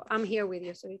 So I'm here with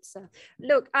you. So it's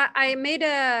look, I made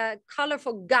a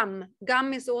colorful gum.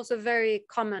 Gum is also very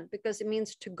common because it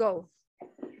means to go.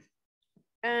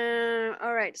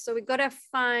 All right, so we gotta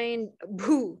find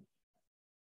boo.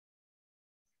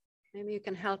 Maybe you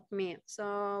can help me.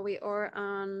 So we are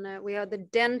on, we are the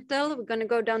dental. We're gonna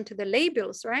go down to the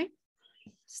labels, right?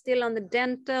 Still on the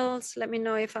dentals. Let me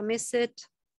know if I miss it.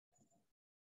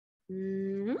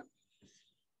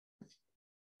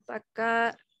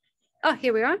 Bakar. Oh,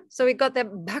 here we are. So we got the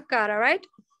bakara, right?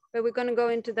 But we're gonna go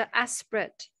into the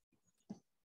aspirate.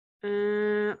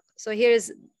 So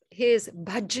here's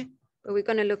baj, but we're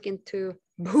gonna look into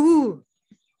boo,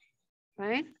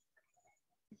 right?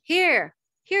 Here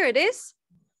it is,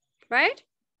 right?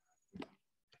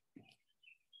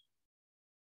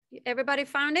 Everybody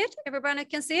found it? Everybody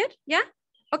can see it? Yeah?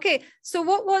 Okay, so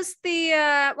what was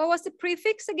the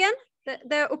prefix again?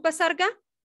 The upasarga?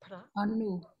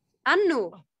 Anu.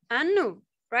 Anu,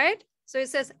 right? So it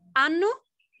says anu,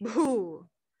 bhu.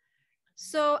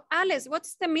 So Alice,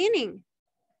 what's the meaning?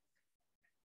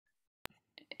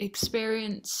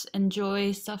 Experience,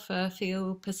 enjoy, suffer,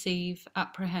 feel, perceive,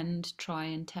 apprehend, try,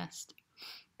 and test.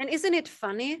 And isn't it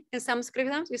funny in Sanskrit?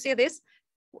 You see this?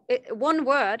 One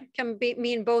word can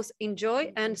mean both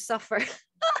enjoy and suffer.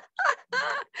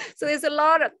 So there's a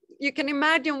lot of, you can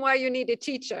imagine why you need a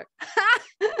teacher.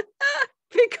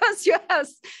 Because you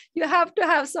have to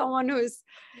have someone who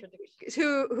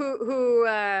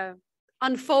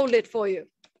unfold it for you,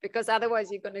 because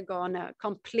otherwise you're going to go on a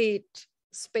complete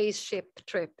spaceship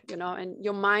trip, you know, and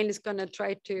your mind is going to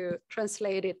try to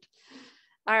translate it.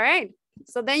 All right,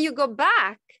 so then you go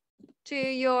back to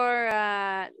your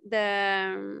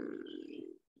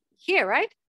here,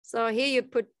 right? So here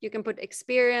you can put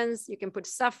experience, you can put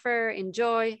suffer,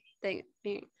 enjoy thing.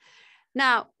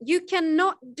 Now you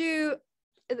cannot do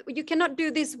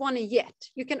this one yet.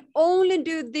 You can only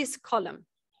do this column.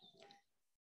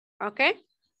 Okay,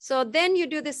 so then you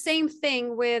do the same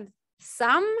thing with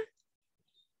some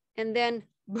and then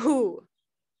boo,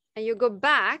 and you go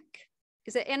back.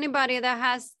 Is there anybody that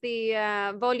has the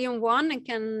volume 1 and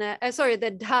can, sorry,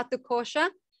 the Dhatu Kosha?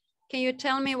 Can you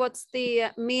tell me what's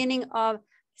the meaning of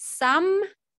some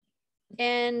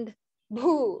and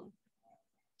boo?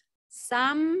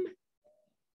 Some,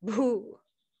 boo.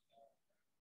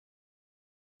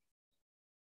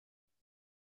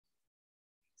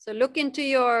 So look into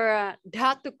your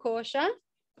Dhatu Kosha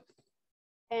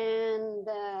and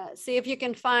see if you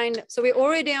can find, so we're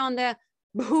already on the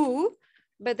boo,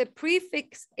 but the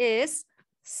prefix is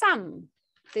some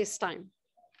this time.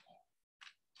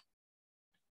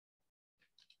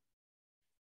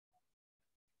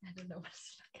 I don't know what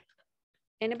it's like.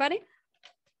 Anybody?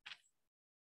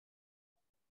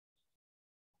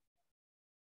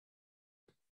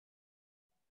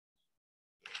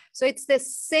 So it's the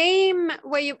same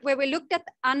where we looked at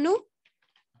anu,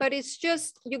 but it's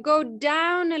just, you go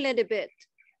down a little bit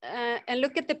and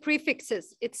look at the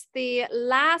prefixes. It's the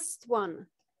last one.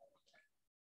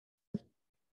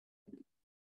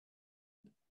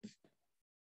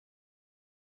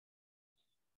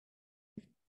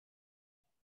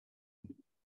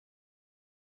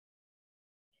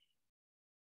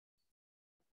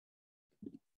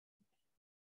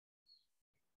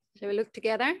 Shall we look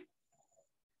together?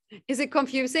 Is it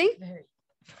confusing? Very.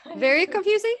 Very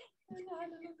confusing? I don't know how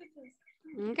to look at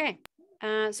this.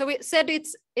 Okay. So we said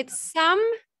it's some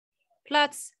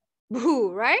plus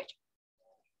boo, right?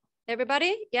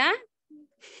 Everybody, yeah?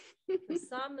 The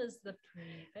sum is the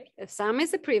prefix. The sum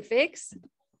is the prefix.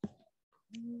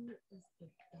 Who is the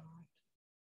dot?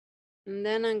 And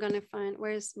then I'm gonna find,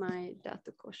 where's my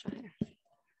Dhatu Kosha here?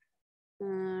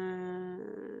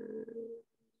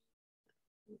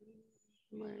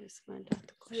 Where is my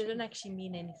Dhatu So they don't Kosha? actually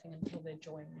mean anything until they're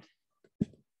joined.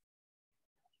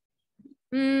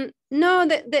 No,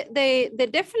 they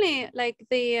definitely like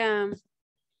the,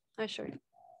 I'll show you.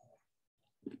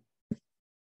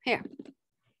 Here.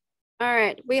 All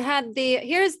right, we had the,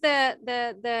 here's the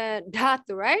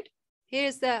dhatu, right?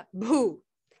 Here's the bhu.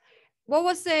 What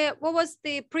was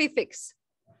the prefix?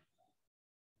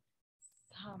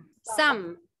 Sum.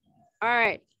 Sum. All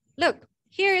right, look,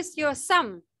 here's your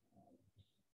sum.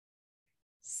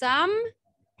 Sum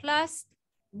plus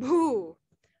bhu.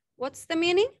 What's the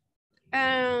meaning?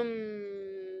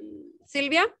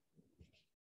 Sylvia?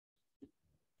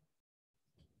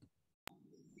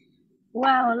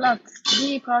 Wow, look,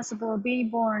 be possible, be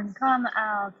born, come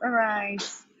out,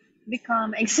 arise,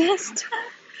 become, exist,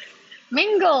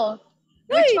 mingle.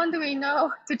 Which Hey. one do we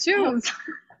know to choose?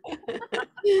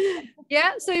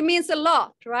 Yeah, so it means a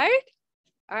lot, right?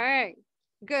 All right,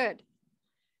 good.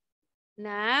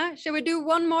 Now, shall we do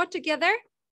one more together?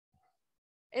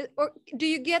 Or do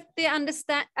you get the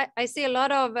understand? I see a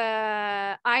lot of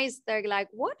eyes there like,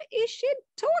 what is she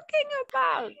talking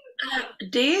about?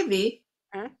 Davy,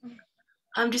 Huh?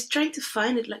 I'm just trying to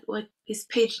find it. Like, what is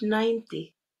page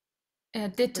 90?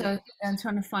 Ditto. I'm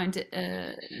trying to find it,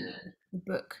 the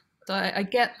book. So I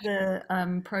get the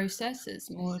process. It's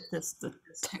more just the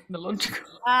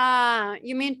technological. Ah,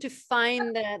 you mean to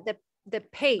find the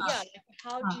page? Yeah, like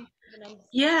how do you even understand?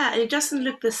 Yeah, and it doesn't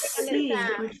look the same.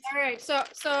 Understand. All right, so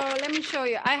let me show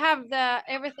you. I have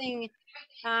everything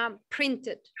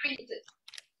printed.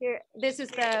 Here, this is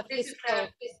the physical.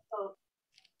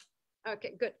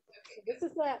 Okay, good. So this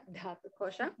is the Dhatu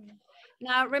Kosha.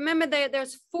 Now remember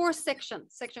there's 4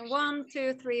 sections. Section 1,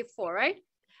 2, 3, 4, right?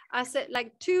 I said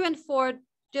like 2 and 4,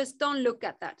 just don't look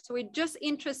at that. So we're just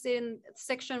interested in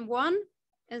section 1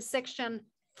 and section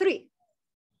 3.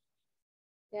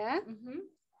 Yeah.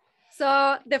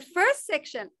 So the first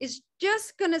section is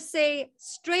just gonna say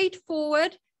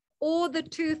straightforward all the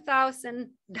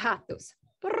 2000 dhatus.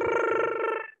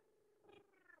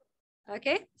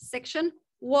 Okay, section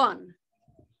 1.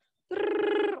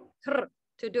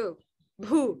 To do,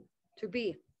 bhu, to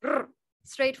be,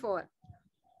 straightforward.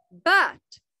 But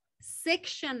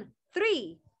section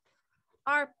 3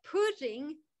 are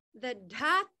putting the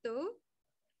dhatu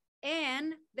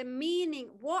and the meaning,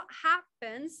 what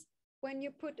happens when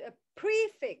you put a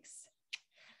prefix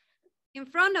in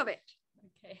front of it.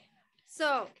 Okay.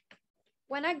 So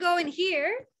when I go in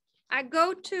here, I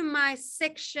go to my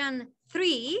section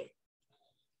 3,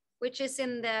 which is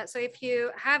in the, so if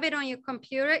you have it on your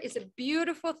computer, it's a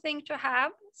beautiful thing to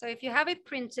have. So if you have it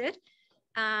printed,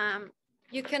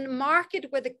 you can mark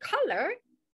it with a color,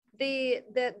 the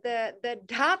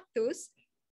dhatus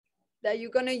that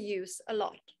you're gonna use a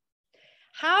lot.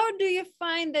 How do you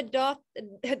find the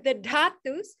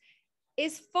dhatus?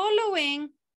 Is following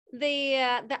the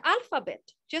alphabet,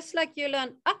 just like you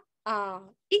learn a, I,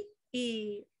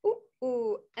 u,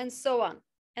 and so on.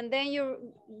 And then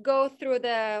you go through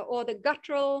all the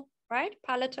guttural, right?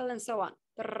 Palatal and so on.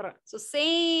 So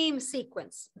same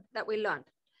sequence that we learned.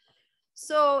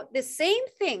 So the same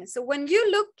thing. So when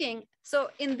you're looking, so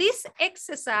in this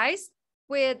exercise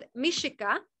with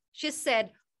Mishika, she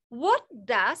said, what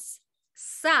does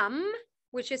sum,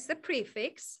 which is the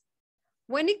prefix,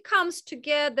 when it comes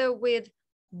together with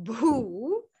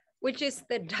bhu, which is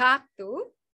the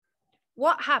dhatu,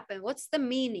 what happened? What's the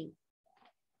meaning?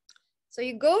 So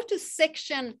you go to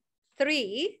section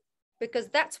 3, because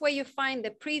that's where you find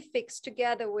the prefix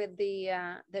together with the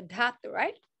dhatu,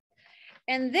 right?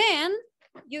 And then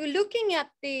you're looking at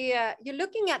the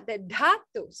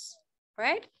dhatus,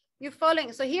 right? You're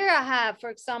following. So here I have, for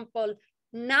example,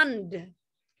 nand.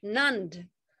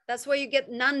 That's where you get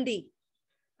nandi,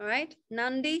 all right?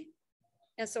 Nandi,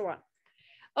 and so on.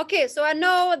 Okay, so I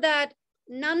know that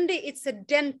nandi, it's a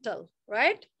dental,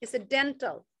 right? It's a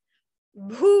dental.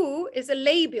 Bhu is a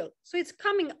labial, so it's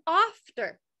coming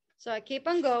after. So I keep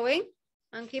on going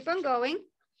and keep on going.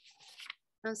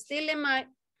 I'm still in my,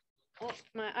 oh,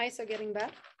 my eyes are getting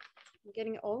bad. I'm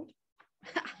getting old.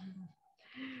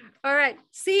 All right,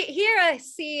 see here I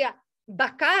see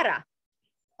bakara.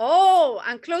 Oh,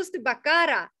 I'm close to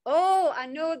bakara. Oh, I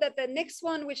know that the next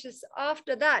one, which is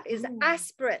after that, is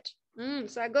aspirate.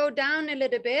 So I go down a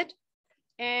little bit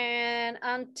and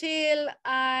until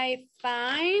I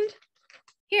find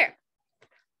here.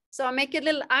 So I make a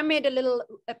little, I made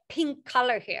a pink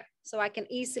color here so I can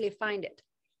easily find it.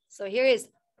 So here is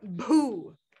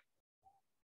boo.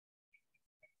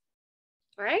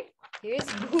 All right, here's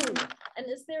boo. And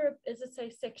is there, is it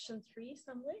say section 3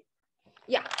 somewhere?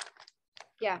 Yeah,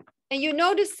 yeah. And you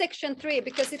notice section 3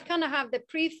 because it kind of have the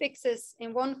prefixes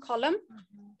in one column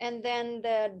and then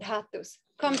the dhatus.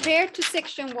 Compared to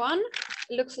section 1,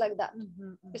 it looks like that.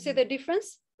 You see the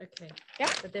difference? Okay.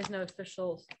 Yeah. But there's no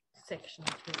official section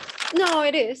 3. No,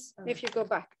 it is if you go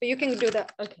back, but you can do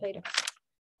that later.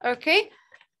 Okay.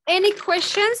 Any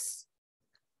questions?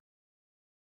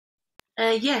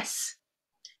 Yes.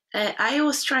 I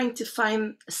was trying to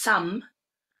find some,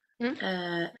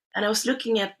 and I was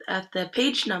looking at the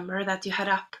page number that you had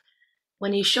up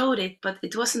when you showed it, but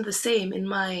it wasn't the same in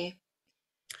my,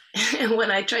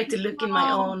 when I tried to look in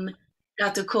my own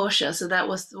Dhatu Kosha, so that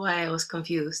was why I was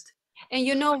confused. And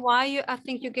you know why I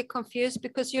think you get confused?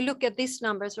 Because you look at these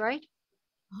numbers, right?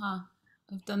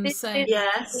 I've done the same.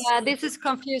 Yes. Yeah, this is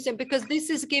confusing because this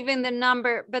is given the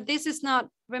number, but this is not,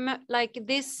 remember, like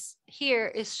this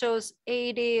here, it shows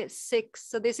 86.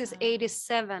 So this is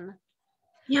 87.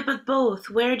 Yeah, but both.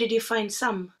 Where did you find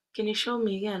some? Can you show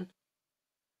me again?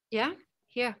 Yeah,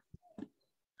 here.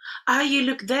 Ah, you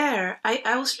look there.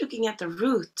 I was looking at the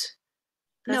root.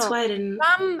 That's why I didn't.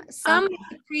 Some is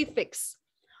the prefix.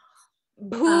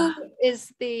 Bhu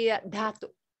is the dhatu.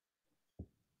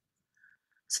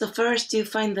 So first you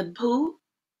find the bhu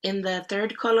in the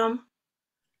third column.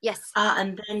 Yes.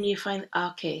 And then you find,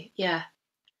 okay, yeah.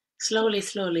 Slowly.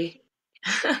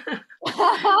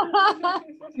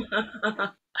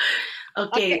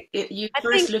 Okay, you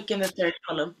first look in the third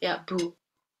column. Yeah, bhu.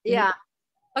 Yeah.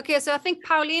 Okay, so I think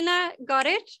Paulina got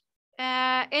it.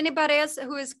 Anybody else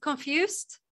who is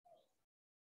confused?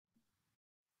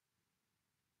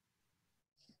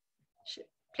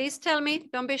 Please tell me,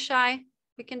 don't be shy.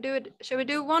 We can do it. Shall we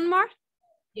do one more?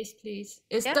 Yes, please.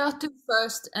 It's Dhatu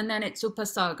first and then it's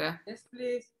Upasaga. Yes,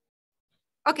 please.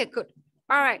 Okay, good.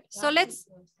 All right, so let's,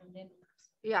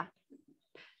 yeah.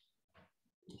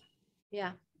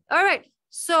 All right,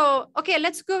 so, okay,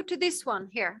 let's go to this one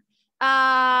here.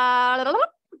 Carla,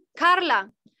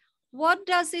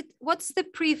 what's the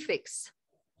prefix?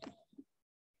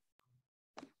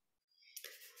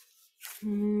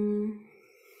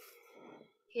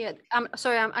 Yeah, I'm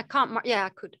sorry, I can't mark. Yeah, I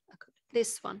could.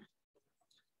 This one.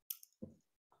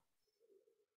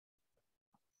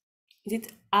 Is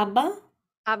it Abba?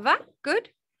 Abba, good.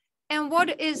 And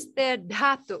what is the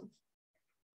dhatu?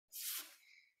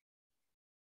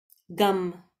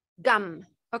 Gum. Gum.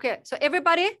 Okay, so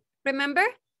everybody remember,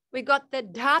 we got the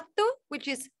dhatu, which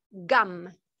is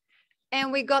gum.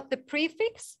 And we got the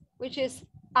prefix, which is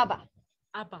abba.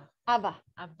 Abba.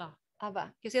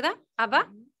 You see that? Abba?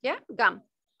 Yeah, gum.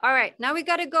 All right, now we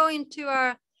got to go into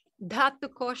our Dhatu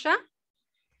Kosha.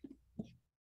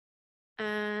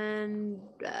 And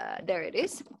there it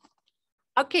is.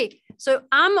 Okay, so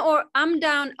I'm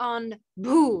down on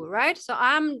bhu, right? So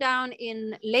I'm down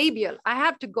in labial. I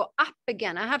have to go up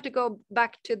again. I have to go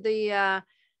back to the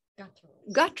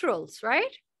gutturals,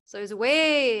 right? So it's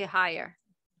way higher.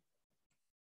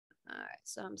 All right,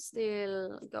 so I'm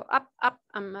still go up.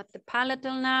 I'm at the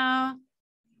palatal now.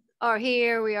 Or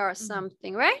here we are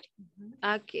something, right?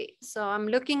 Okay, so I'm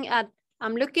looking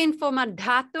for my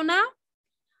dhatu now.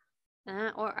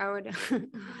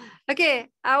 Okay,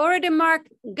 I already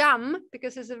marked gum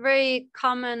because it's a very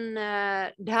common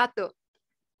dhatu,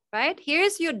 right?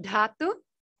 Here's your dhatu.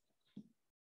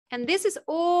 And this is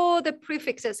all the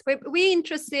prefixes. We're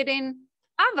interested in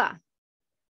ava.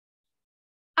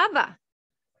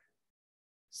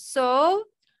 So,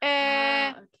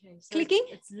 okay, so clicking?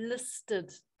 It's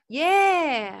listed.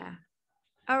 Yeah.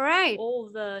 All right. All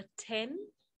the 10,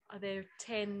 are there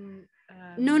 10?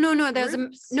 No. There's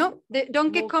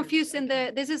don't get More confused groups, in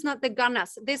the. This is not the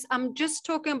ganas. This I'm just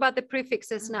talking about the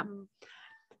prefixes now.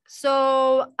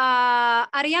 So,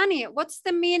 Ariani, what's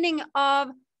the meaning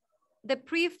of the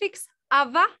prefix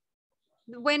ava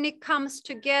when it comes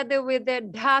together with the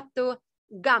dhatu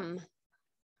gum?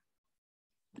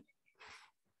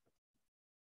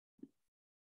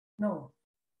 No.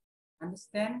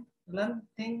 Understand, learn,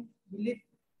 think, believe.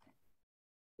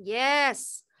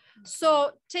 Yes.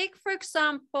 So take, for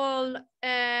example,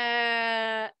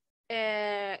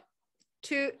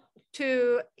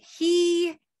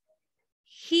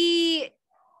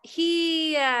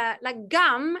 like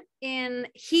gum in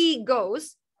he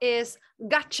goes is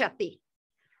gachati,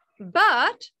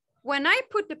 But when I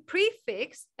put the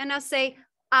prefix and I say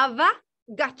ava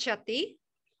gachati,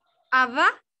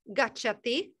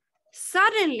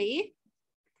 suddenly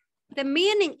the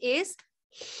meaning is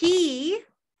he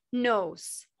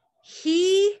knows,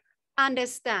 he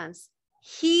understands,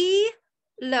 he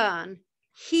learns,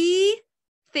 he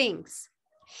thinks,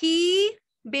 he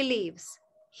believes,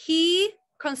 he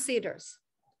considers.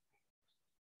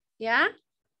 Yeah?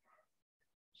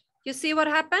 You see what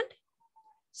happened?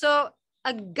 So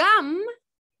a gam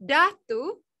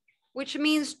dhatu, which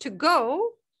means to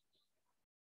go,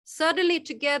 suddenly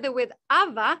together with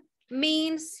ava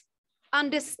means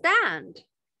understand.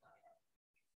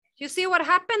 You see what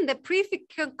happened? The prefix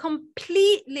can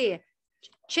completely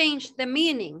change the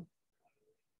meaning.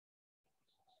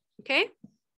 Okay.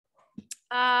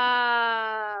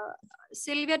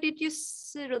 Sylvia, did you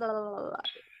see?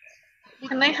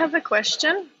 Can I have a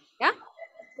question? Yeah.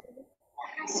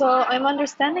 So I'm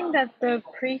understanding that the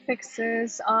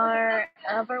prefixes are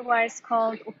otherwise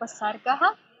called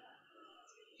upasargaha,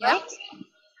 Yeah. right?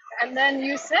 And then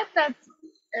you said that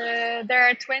there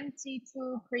are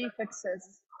 22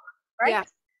 prefixes, right? Yeah.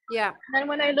 Yeah. And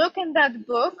when I look in that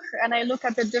book and I look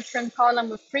at the different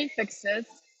column of prefixes,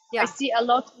 Yeah. I see a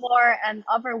lot more and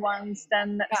other ones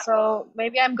than, so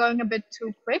maybe I'm going a bit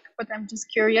too quick, but I'm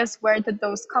just curious, where did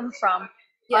those come from?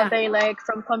 Yeah. Are they like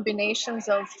from combinations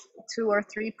of 2 or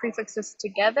 3 prefixes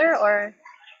together, or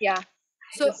yeah?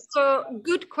 So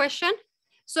good question.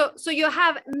 So you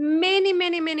have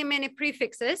many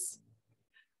prefixes,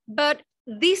 but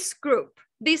this group,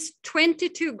 these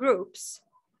 22 groups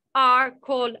are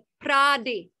called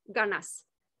pradi ganas.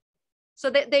 So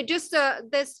they just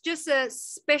there's just a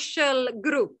special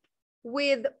group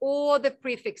with all the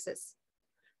prefixes.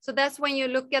 So that's when you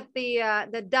look at the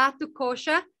Dhatu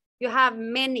Kosha, you have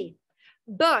many.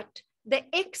 But the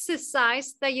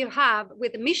exercise that you have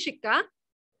with Mishika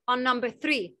on number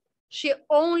 3, she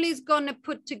only is going to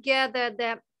put together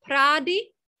the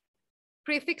pradi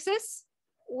prefixes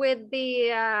with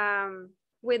the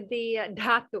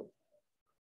dhatu.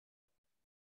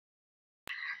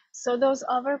 So those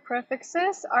other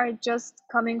prefixes are just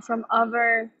coming from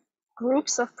other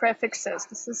groups of prefixes.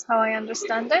 This is how I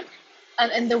understand it.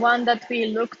 And in the one that we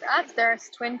looked at, there's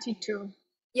 22.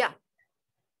 Yeah.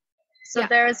 So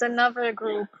there's another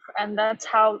group, and that's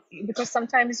how, because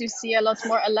sometimes you see a lot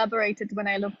more elaborated when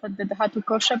I looked at the Dhatu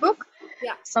Kosha book.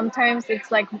 Yeah. Sometimes it's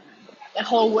like a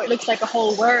whole word, looks like a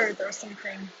whole word or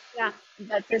something. Yeah.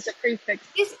 That is a prefix.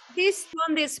 This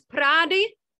one, this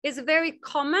pradi, is very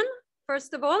common,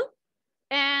 first of all,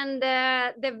 and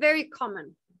they're very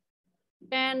common.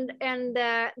 And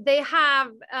they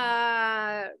have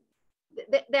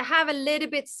a little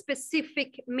bit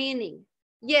specific meaning.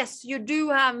 Yes, you do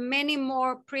have many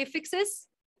more prefixes,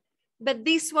 but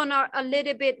these one are a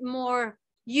little bit more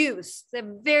used.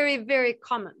 They're very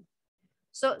common.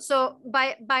 So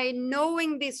by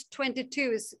knowing these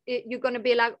 22s, you're going to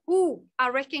be like, ooh, I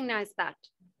recognize that.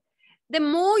 The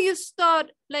more you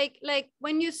start, like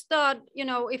when you start, you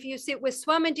know, if you sit with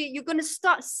Swamiji, you're going to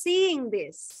start seeing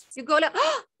this. You go like,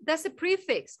 oh, that's a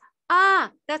prefix.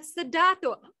 Ah, that's the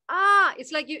dhatu. Ah,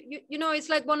 it's like you know, it's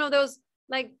like one of those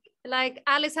like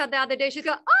Alice had the other day. She's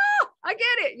going, oh, I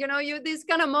get it. You know, this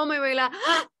kind of moment where you're like,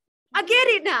 ah, I get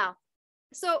it now.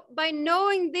 So by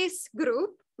knowing this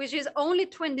group, which is only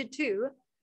 22,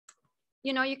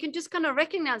 you know, you can just kind of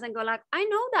recognize and go like, I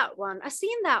know that one. I've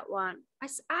seen that one.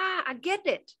 I get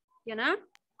it, you know?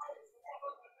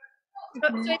 So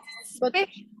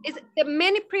it's there are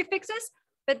many prefixes,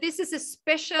 but this is a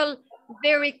special,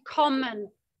 very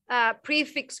common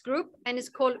prefix group, and it's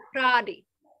called pradi.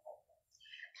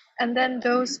 And then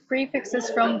those prefixes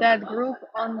from that group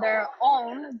on their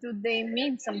own, do they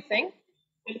mean something?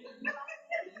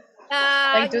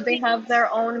 Like, do they have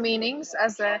their own meanings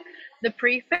as the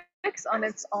prefix on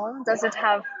its own? Does it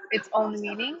have its own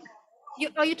meaning?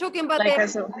 Are you talking about like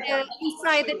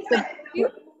inside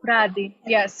the pradi?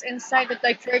 Yes, inside it.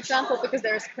 Like, for example, because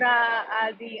there's pra,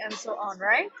 adi, and so on,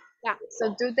 right? Yeah.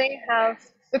 So do they have?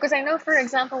 Because I know, for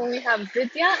example, we have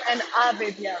vidya and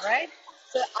avidya, right?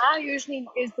 So a usually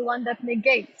is the one that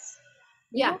negates.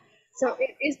 Yeah. So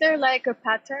is there like a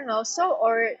pattern also,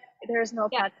 or there's no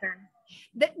pattern?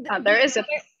 There isn't.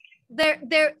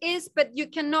 There is, but you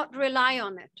cannot rely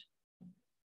on it.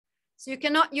 So you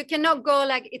cannot go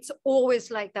like it's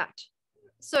always like that.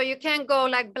 So you can't go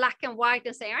like black and white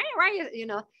and say, right, you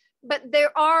know. But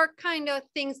there are kind of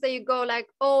things that you go like,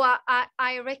 oh,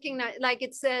 I recognize, like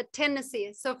it's a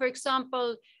tendency. So for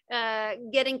example,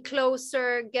 getting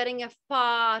closer, getting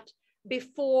apart,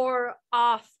 before,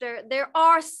 after. There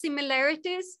are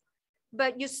similarities,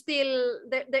 but you still,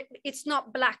 it's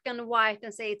not black and white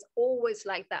and say it's always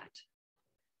like that.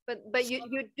 But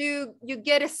you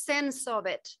get a sense of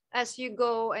it as you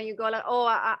go, and you go like, oh,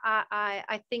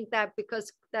 I think that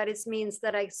because that means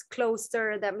that it's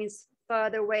closer, that means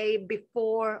further away,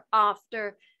 before,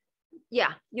 after.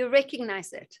 Yeah, you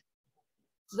recognize it.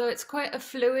 So it's quite a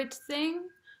fluid thing.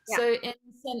 Yeah. So in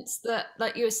the sense that,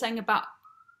 like you were saying about,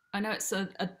 I know it's a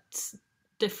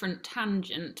different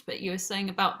tangent, but you were saying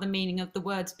about the meaning of the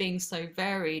words being so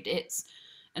varied.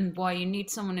 And why you need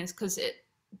someone is because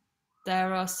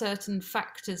there are certain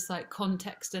factors like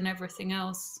context and everything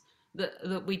else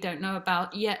that we don't know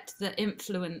about yet that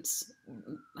influence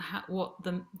what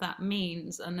that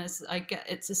means. And as I get,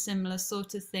 it's a similar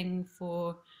sort of thing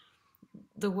for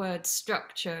the word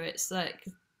structure. It's like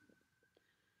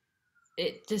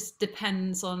it just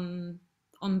depends on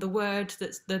the word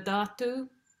that's the dhatu,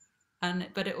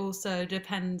 but it also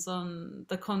depends on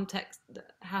the context,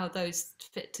 how those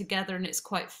fit together, and it's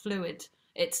quite fluid.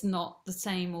 It's not the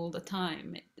same all the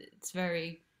time. It's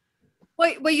very.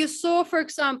 Well, you saw, for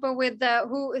example, with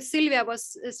who Sylvia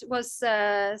was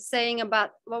saying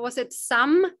about, what was it,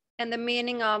 some, and the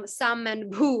meaning of some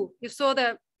and who. You saw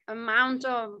the amount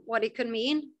of what it could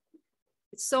mean.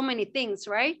 It's so many things,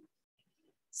 right?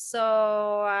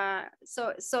 So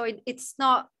it's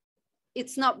not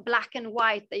black and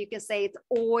white that you can say it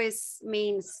always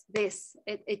means this.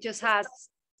 It just has.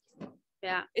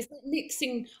 Yeah, it's like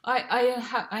mixing.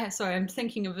 Sorry, I'm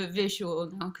thinking of a visual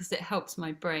now because it helps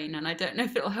my brain, and I don't know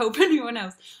if it'll help anyone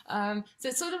else. So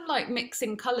it's sort of like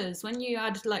mixing colors. When you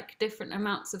add like different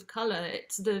amounts of color,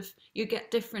 it's sort of, you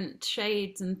get different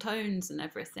shades and tones and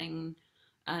everything,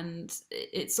 and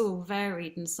it's all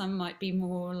varied. And some might be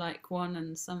more like one,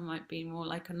 and some might be more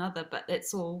like another. But it's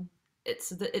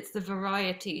the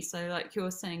variety. So like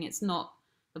you're saying, it's not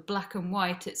the black and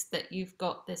white, it's that you've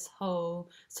got this whole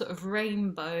sort of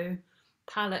rainbow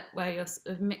palette where you're sort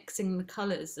of mixing the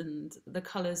colors, and the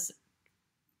colors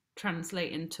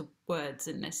translate into words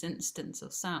in this instance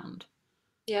of sound.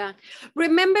 Yeah,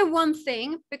 remember one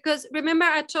thing, because remember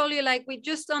I told you like we're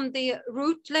just on the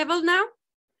root level now.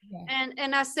 Yeah.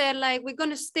 And I said like we're going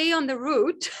to stay on the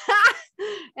root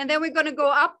and then we're going to go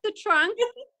up the trunk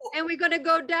and we're going to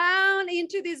go down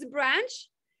into this branch.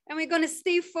 And we're going to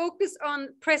stay focused on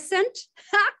present.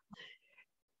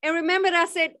 And remember that I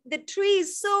said the tree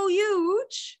is so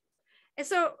huge. And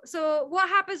so what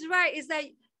happens, right, is that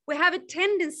we have a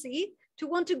tendency to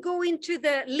want to go into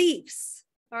the leaves,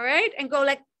 all right? And go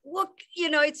like, look,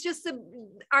 it's just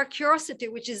our curiosity,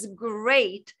 which is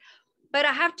great. But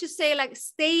I have to say like,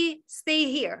 stay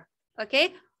here,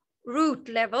 okay? Root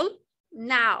level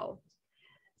now.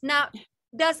 Now,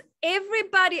 does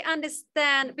everybody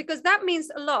understand? Because that means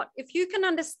a lot. If you can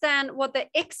understand what the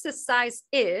exercise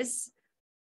is,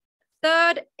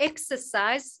 third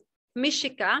exercise,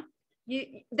 Mishika,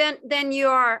 then you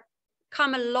are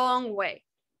come a long way.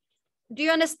 Do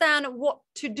you understand what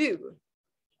to do?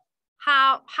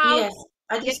 How? Yes,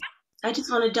 I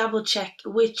just want to double check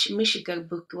which Mishika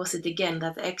book was it again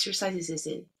that the exercises is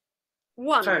in?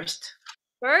 One. First,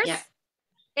 yeah.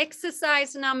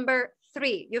 Exercise number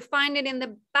 3. You find it in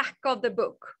the back of the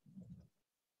book.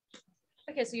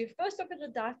 Okay, so you first look at the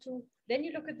dhatu, then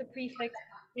you look at the prefix,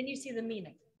 then you see the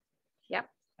meaning. Yep.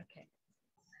 Okay.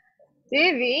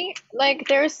 Devi, like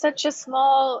there's such a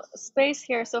small space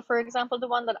here. So for example, the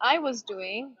one that I was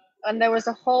doing, and there was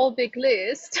a whole big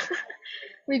list.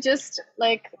 We just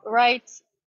like write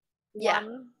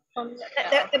one.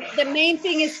 The main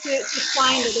thing is to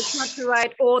find it. It's not to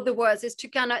write all the words. It's to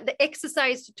kind of the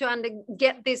exercise to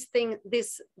get these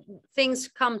things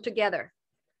come together.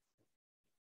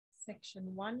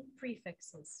 Section 1,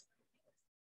 prefixes.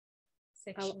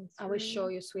 Section I will show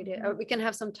you, sweetie. We can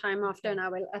have some time after, and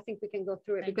I think we can go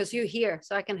through it because you're here,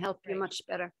 so I can help you much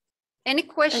better. Any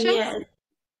questions? Yeah,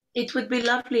 it would be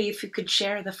lovely if you could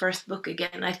share the first book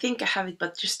again. I think I have it,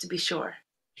 but just to be sure.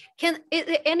 Is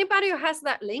there anybody who has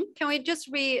that link? Can we just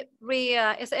is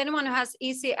there anyone who has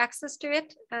easy access to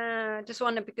it? Just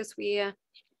wonder because we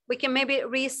can maybe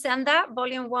resend that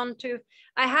volume 1 to.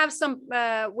 I have some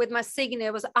with my signature.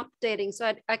 It was updating,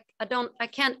 so I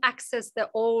can't access the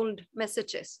old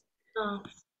messages. Oh.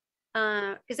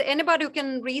 Is there anybody who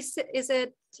can is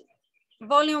it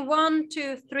volume 1,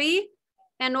 2, 3,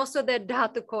 and also the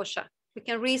Dhatu Kosha? We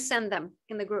can resend them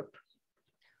in the group.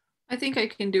 I think I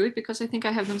can do it because I think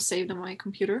I have them saved on my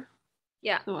computer.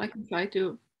 Yeah. So I can try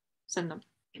to send them.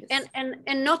 Yes.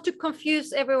 And not to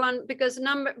confuse everyone, because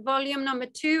volume number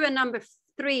 2 and number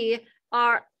 3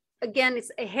 are, again,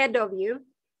 it's ahead of you.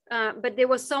 But there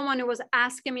was someone who was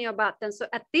asking me about them. So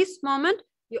at this moment,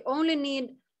 you only need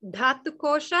Dhatu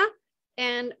Kosha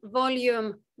and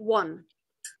volume 1.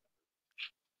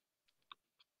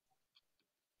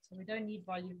 So we don't need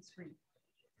volume 3.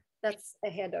 That's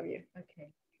ahead of you. Okay.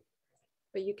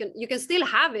 But you can still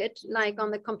have it like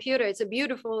on the computer. It's a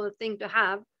beautiful thing to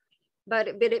have. But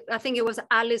I think it was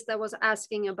Alice that was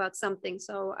asking about something,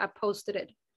 so I posted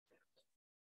it.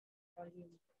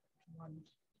 Volume 1.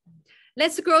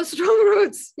 Let's grow strong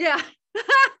roots. Yeah.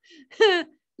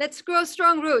 Let's grow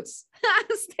strong roots.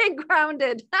 Stay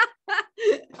grounded.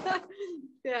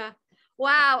 Yeah.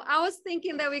 Wow. I was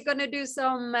thinking that we're going to do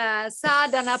some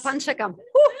sadhana panchakam.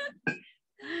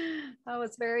 I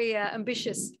was very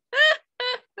ambitious.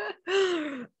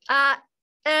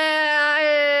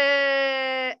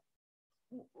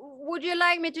 Would you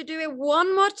like me to do it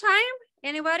one more time?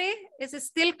 Anybody? Is it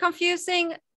still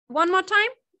confusing? One more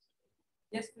time?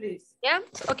 Yes, please. Yeah.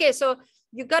 Okay. So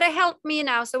you got to help me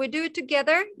now. So we do it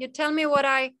together. You tell me what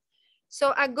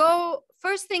so I go,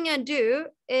 first thing I do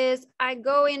is I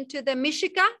go into the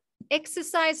Mishika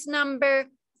exercise number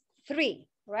 3,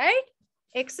 right?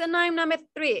 Exercise number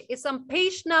 3 is on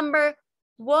page number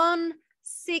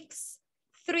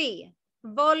 163,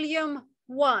 volume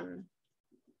 1.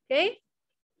 Okay.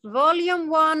 Volume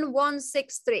 1,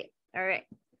 163. All right.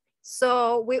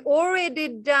 So we already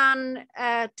done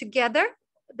together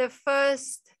the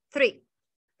first 3.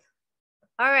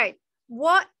 All right.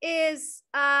 What is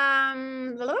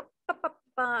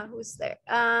who's there?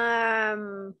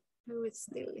 Who is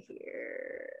still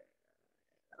here?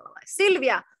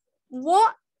 Sylvia.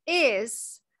 What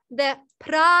is the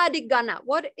pradigana?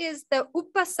 What is the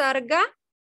upasarga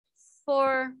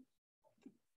for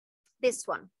this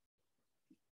one?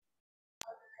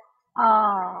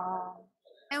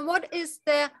 And what is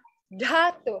the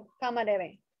dhatu,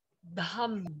 Kamadevi?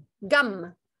 Dham.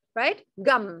 Gum, right?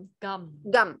 Gum. Gum.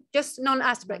 Gum. Just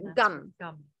non-aspirate. Gum.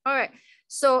 Gum. All right.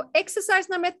 So exercise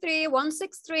number 3,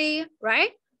 163,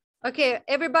 right? Okay.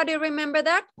 Everybody remember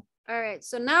that? All right.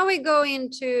 So now we go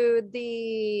into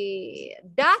the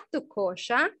dhatu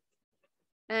kosha.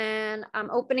 And I'm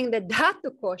opening the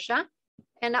dhatu kosha.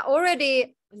 And I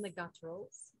already... In the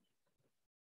gutturals.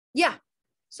 Yeah.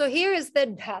 So here is the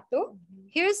dhatu.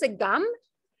 Here's the gum.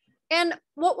 And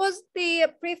what was the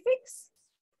prefix?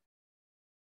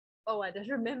 Oh, I don't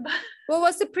remember. What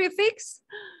was the prefix?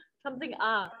 Something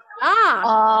ah.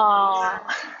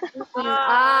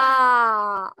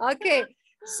 Okay.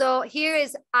 So here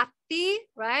is ati,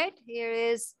 right? Here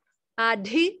is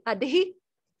adhi,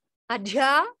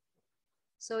 adhya.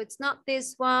 So it's not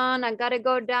this one. I gotta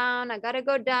go down.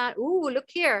 Ooh, look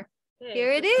here.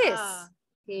 Here it is.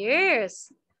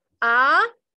 Here's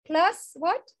plus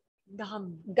what?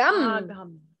 Gum.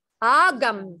 Gum.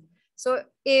 Gum. So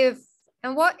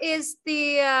and what is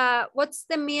the, what's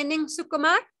the meaning,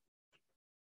 Sukumar?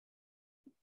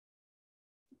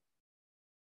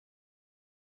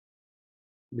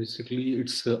 Basically,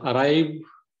 it's arrive,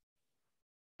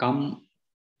 come,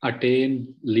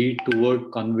 attain, lead,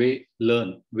 toward, convey,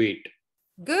 learn, wait.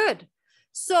 Good.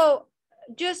 So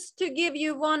just to give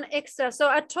you one extra. So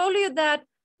I told you that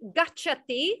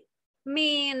gachati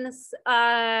means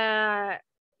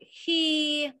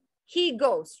he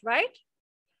goes, right?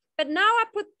 But now I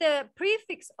put the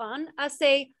prefix on, I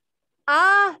say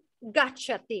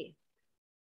agachati.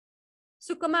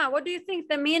 Sukuma, what do you think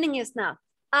the meaning is now?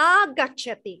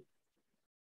 Agachati.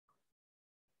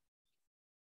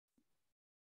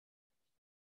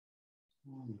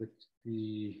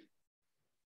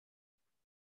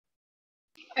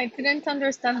 I didn't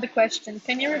understand the question.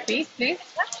 Can you repeat, please?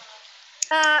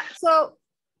 So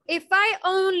if I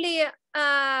only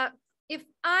if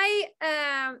I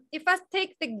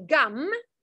take the gum,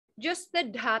 just the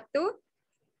dhatu,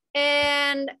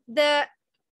 and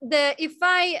if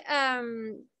I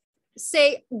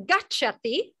say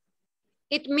gachati,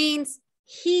 it means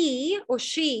he or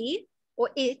she or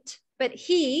it, but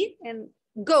he and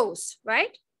goes,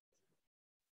 right?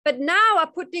 But now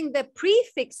I'm putting the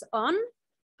prefix on.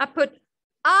 I put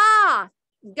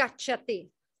gachati.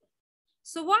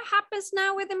 So what happens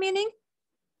now with the meaning?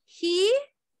 He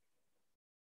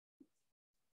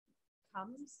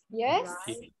comes. Yes.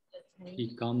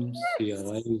 He comes, he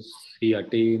arrives, he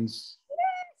attains.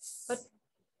 Yes. But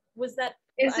was that?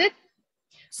 Is it?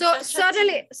 So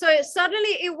suddenly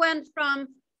it went from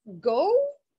go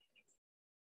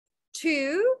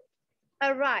to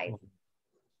arrive.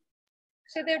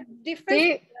 So the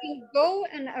difference between go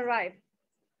and arrive.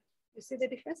 You see the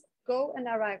difference? Go and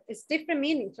arrive. It's different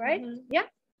meanings, right? Mm-hmm. Yeah.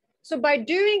 So by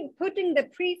putting the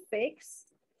prefix,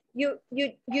 you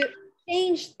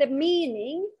change the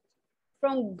meaning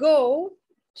from go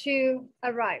to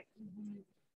arrive. Mm-hmm.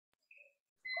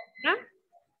 Yeah.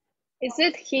 Is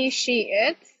it he, she,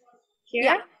 it? Here?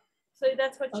 Yeah. So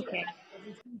that's what you Okay.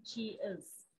 added, he is.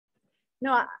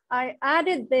 No, I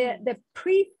added the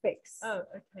prefix. Oh,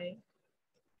 okay.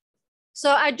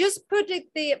 So I just put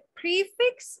it the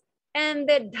prefix and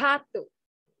the dhatu.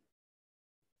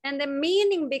 And the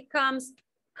meaning becomes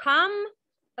come,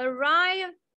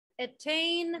 arrive,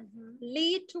 attain,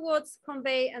 lead towards,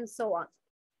 convey, and so on.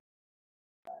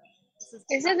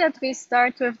 Is it that we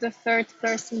start with the third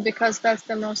person because that's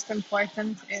the most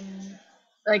important in,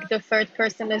 like the third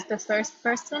person is the first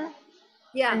person?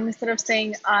 Yeah. And instead of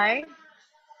saying I,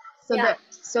 so Yeah. that,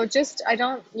 so just, I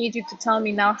don't need you to tell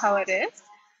me now how it is,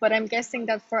 but I'm guessing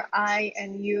that for I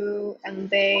and you and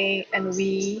they and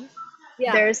we,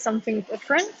 Yeah. there is something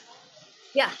different.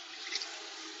 Yeah.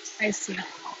 I see.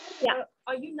 Yeah.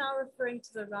 Are you now referring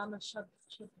to the Rama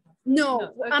Shabda? No,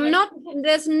 Okay. I'm not.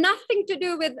 There's nothing to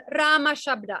do with Rama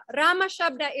Shabda. Rama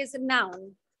Shabda is a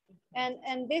noun.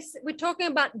 And this, we're talking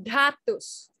about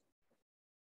dhatus.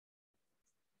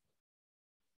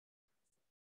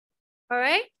 All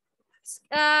right.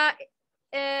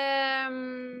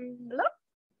 Hello?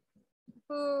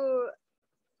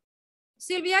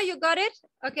 Sylvia, you got it?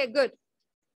 Okay, good.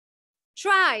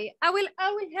 Try. I will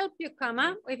help you,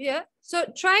 Kama, with you. So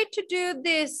try to do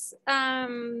this.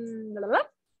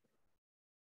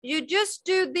 You just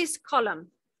do this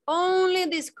column, only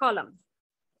this column.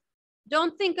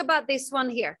 Don't think about this one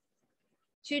here.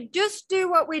 So you just do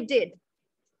what we did.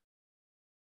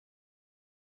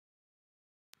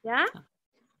 Yeah?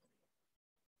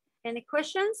 Any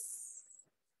questions?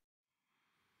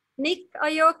 Nick, are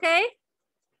you okay?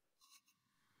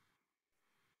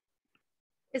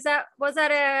 Was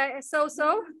that a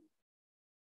so-so?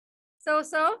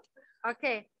 So-so?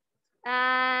 Okay.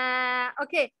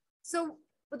 Okay, so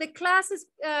the class is,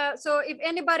 so if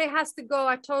anybody has to go,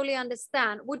 I totally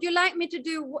understand. Would you like me to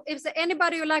do, is there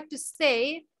anybody who would like to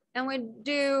stay and we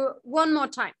do one more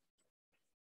time?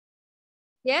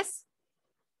 Yes?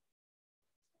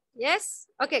 Yes?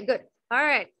 Okay, good. All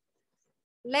right.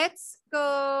 Let's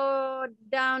go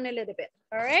down a little bit.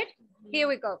 All right, here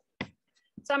we go.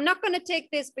 So I'm not going to take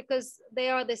this because they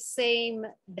are the same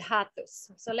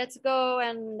dhatus. So let's go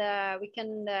and we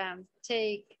can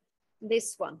take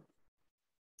this one.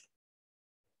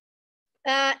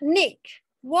 Nick,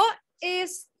 what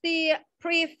is the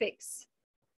prefix?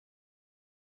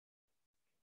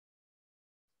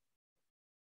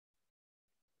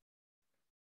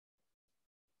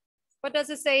 What does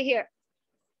it say here?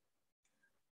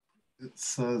 It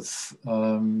says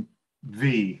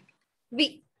V.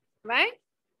 V, right?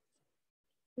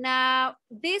 Now,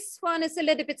 this one is a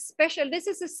little bit special. This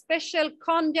is a special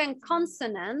conjunct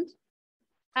consonant.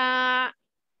 Can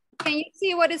you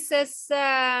see what it says,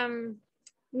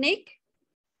 Nick?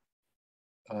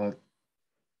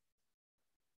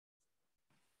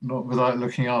 Not without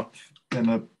looking up in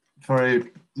a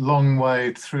very long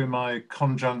way through my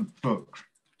conjunct book.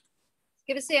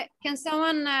 Give us a, can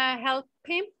someone help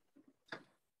him?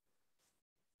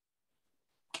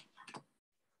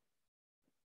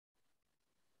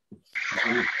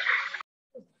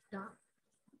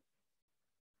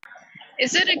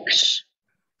 Is it a ksh?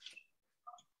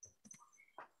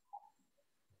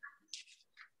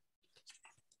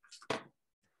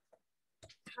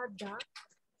 Hada.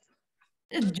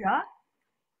 Ja?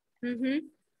 Mm-hmm.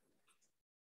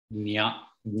 Nya,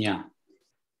 nya.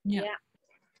 Yeah.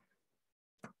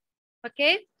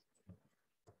 Okay.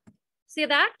 See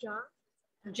that? Ja.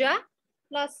 Ja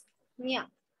plus nya.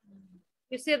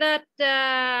 You see that?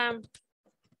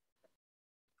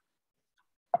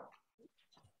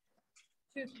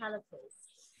 Two palatals.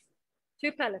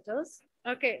 Two palatals.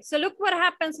 Okay, so look what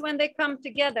happens when they come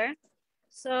together.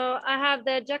 So I have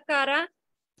the jakara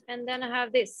and then I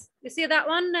have this. You see that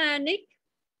one, Nick?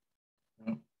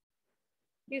 Yeah.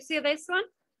 You see this one?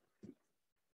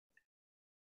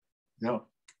 Yeah.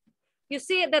 You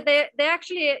see that they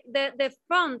actually, the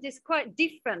front is quite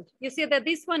different. You see that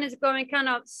this one is going kind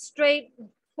of straight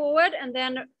forward and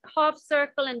then half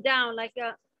circle and down like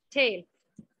a tail.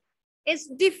 It's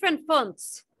different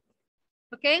fonts.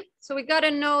 Okay, so we got to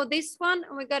know this one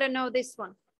and we got to know this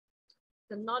one.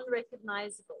 The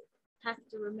non-recognizable. Have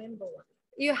to remember one.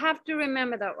 You have to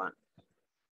remember that one.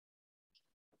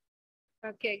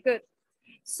 Okay, good.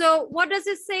 So what does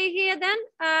it say here then?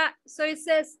 So it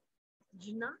says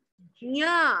Jna.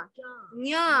 nya,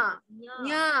 nya, Nya.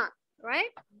 nya, right?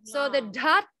 So the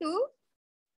dhatu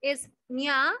is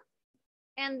nya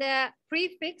and the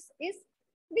prefix is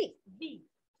v. V.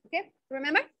 Okay,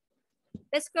 remember?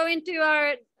 Let's go into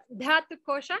our dhatu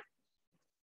kosha.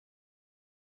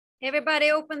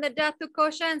 Everybody open the dhatu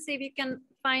kosha and see if you can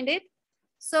find it.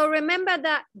 So remember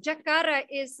that Jakara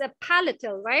is a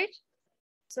palatal, right?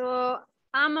 So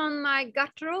I'm on my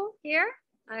guttural here.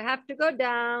 I have to go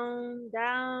down,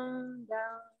 down,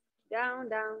 down, down,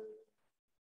 down,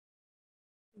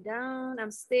 down.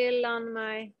 I'm still on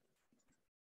my,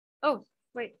 oh,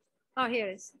 wait. Oh, here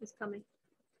it is. It's coming.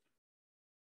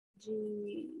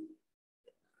 G.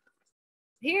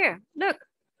 Here, look,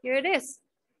 here it is.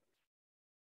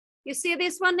 You see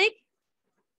this one, Nick?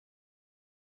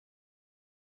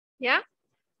 Yeah.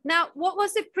 Now, what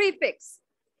was the prefix?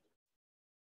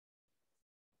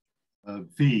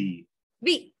 V.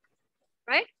 V,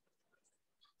 right?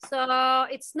 So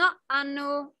it's not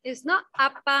anu, it's not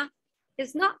appa,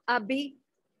 it's not abi,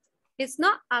 it's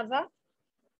not ava.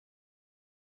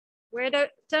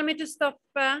 Tell me to stop.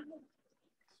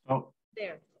 Stop.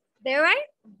 There. There, right?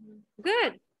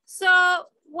 Good. So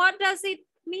what does it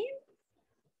mean?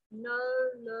 Know,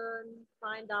 learn,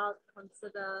 find out,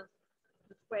 consider,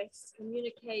 request,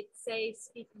 communicate, say,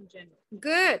 speak in general.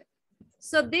 Good.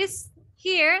 So this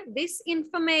here, this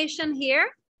information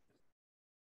here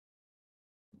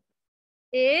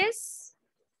is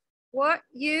what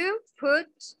you put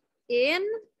in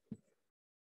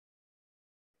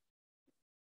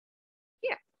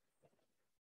here,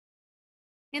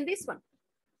 in this one,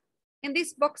 in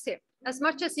this box here, as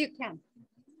much as you can.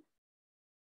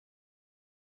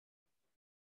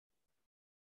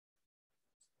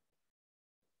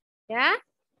 Yeah?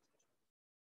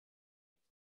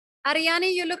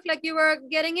 Ariani, you look like you were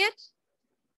getting it.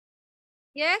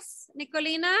 Yes?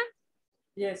 Nicolina?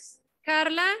 Yes.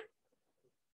 Carla?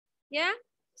 Yeah?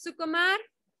 Sukumar?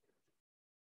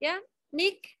 Yeah?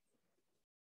 Nick?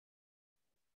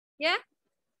 Yeah?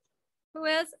 Who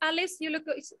else? Alice, you look,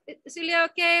 Celia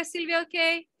okay? Sylvia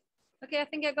okay? Okay, I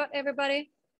think I got everybody.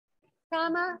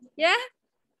 Kama? Yeah?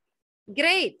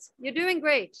 Great, you're doing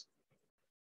great.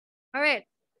 All right,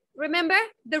 remember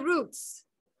the roots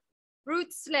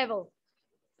level.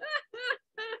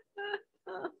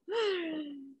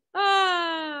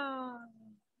 Oh,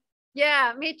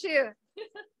 yeah, me too.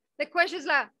 The question is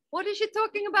like, what is she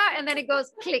talking about? And then it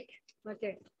goes click.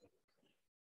 Okay.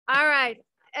 All right.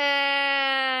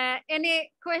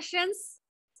 Any questions?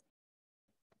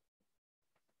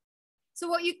 So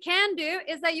what you can do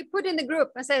is that you put in the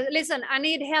group and say, listen, I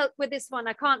need help with this one.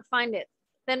 I can't find it.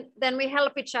 Then we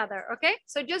help each other. Okay.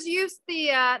 So just use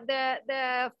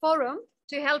the forum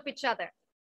to help each other.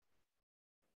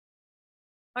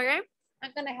 Okay.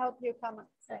 I'm going to help you come up.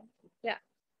 So, yeah.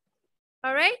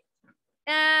 All right.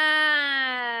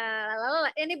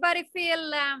 Anybody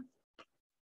feel,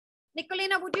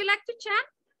 Nicolina, would you like to chat?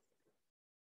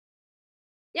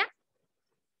 Yeah.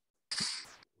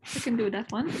 I can do that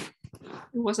one. It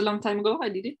was a long time ago I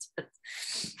did it. But...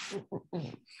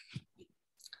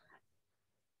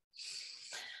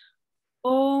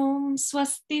 Om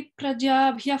swasti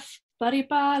prajabhyah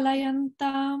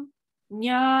paripalayantam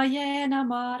nyayena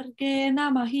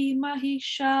margena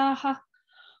mahimahishaha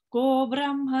go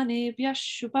brahmanebhyah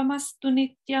shubhamastu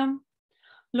nityam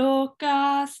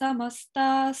loka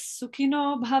samasta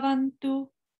sukhino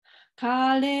bhavantu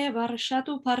kale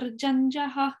varshatu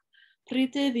parjanjaha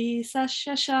prithvi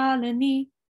sashashalani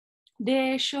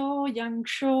desho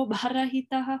yangsho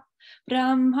bharahitaha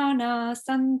brahmana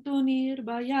santu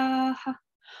nirbhayaha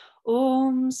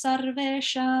om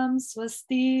sarvesham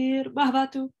swastir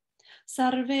bhavatu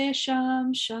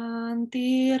sarvesham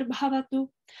shantir bhavatu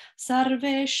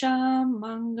sarvesham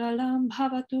mangalam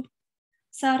bhavatu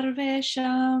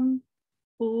sarvesham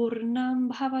purnam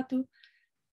bhavatu.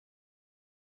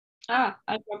 I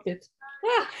dropped it.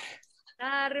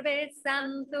 Sarve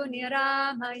santu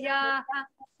niramayaha.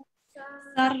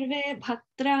 Sarve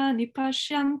bhadrani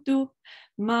pashyantu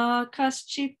ma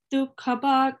kaschit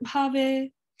dukhabhag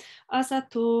bhave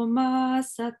asato ma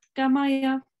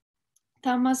satgamaya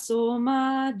tamaso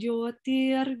ma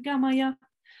jyotirgamaya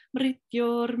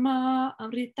mrityorma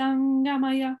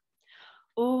amritangamaya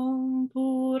om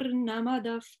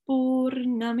purnamadav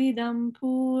purnamidam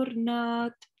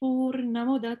purnat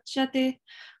purnamudachyate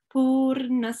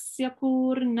Purnasya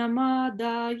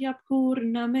Purnamadaya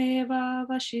Purnameva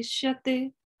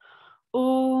Vashishyate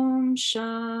Om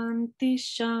Shanti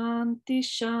Shanti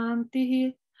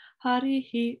Shanti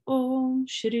Harihi Om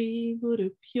Shri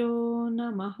Gurupyo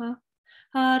Namaha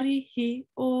Harihi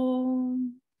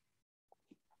Om.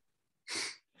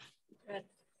 Good.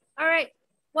 All right.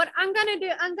 What I'm going to do,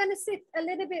 I'm going to sit a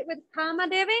little bit with Kama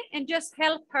Devi and just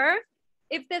help her.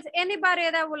 If there's anybody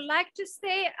that would like to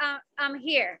stay, I'm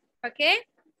here, okay?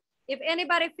 If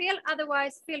anybody feel,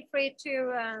 otherwise feel free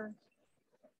to,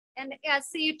 and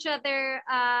see each other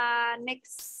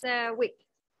next week,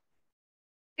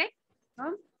 okay?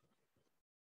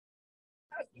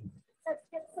 Let's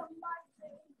get some light.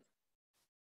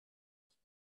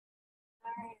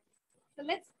 All right. So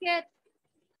let's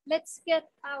get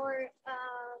our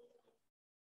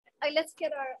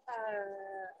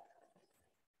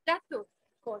Dhatu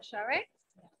kosha, right?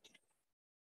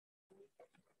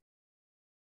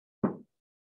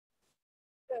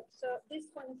 Good. So this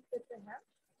one is good to have.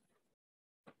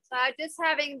 So I'm just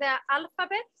having the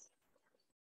alphabet,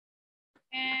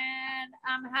 and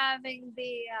I'm having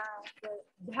the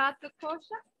Dhatu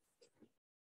kosha.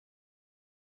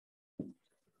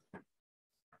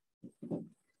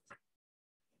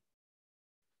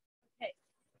 Okay.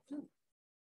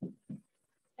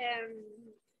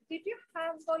 Did you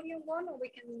have volume 1, or we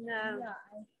can? Yeah,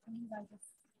 I think I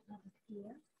just have it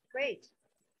here. Great.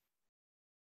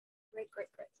 Great, great,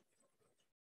 great.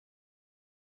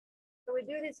 So we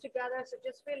do this together, so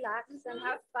just relax and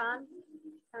have fun.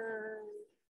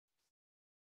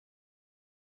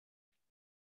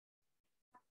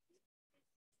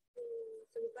 So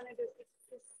we're gonna do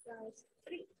exercise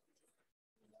 3.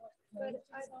 But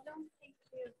I don't think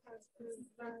we have to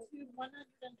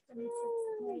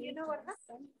 126. You know what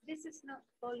happened? This is not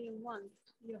volume 1.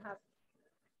 You have.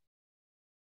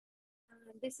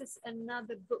 This is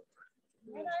another book.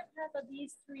 When I have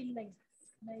these 3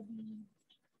 links, maybe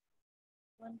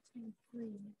 1, 2,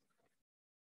 3.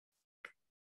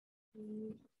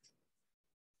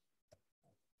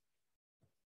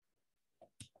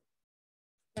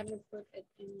 Let me put it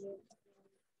in the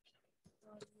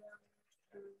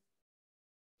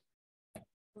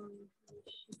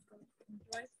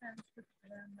Enjoy Sanskrit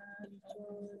grammar.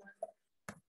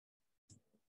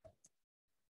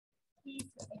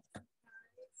 Piece of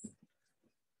exercise.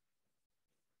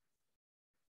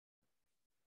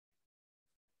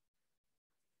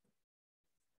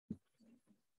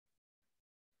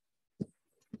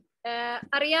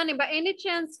 Ariane, by any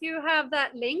chance you have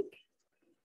that link?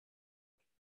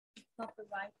 Not the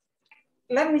right.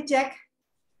 Let me check.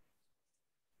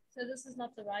 So this is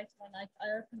not the right one. I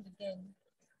opened again.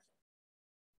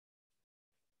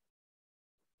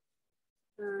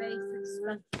 Basic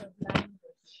structure of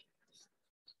language.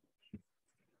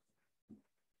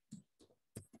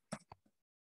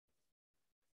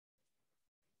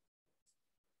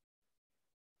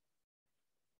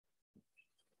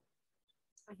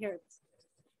 I hear it.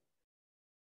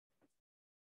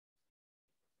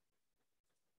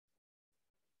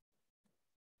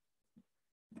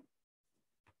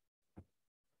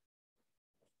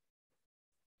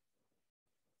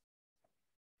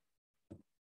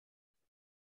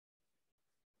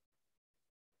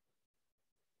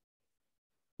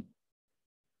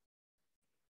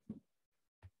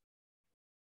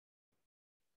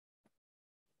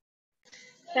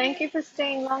 Thank you for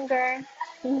staying longer.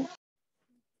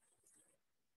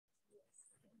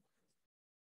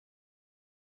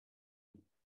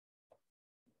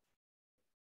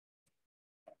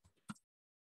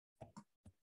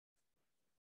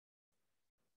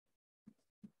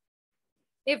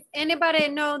 If anybody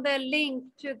know the link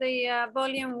to the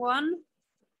volume 1,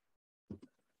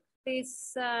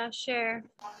 please share.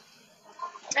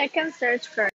 I can search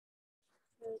for it.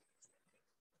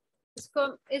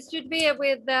 It should be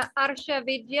with the Arsha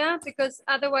Vidya, because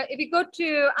otherwise, if you go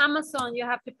to Amazon, you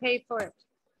have to pay for it.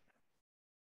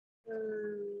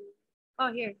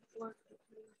 Oh, here.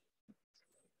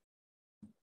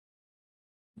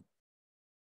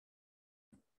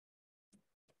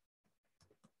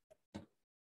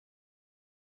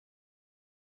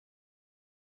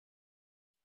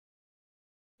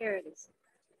 Here it is.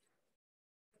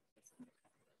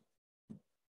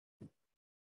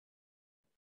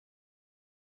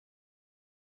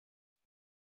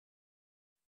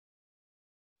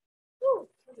 Ooh,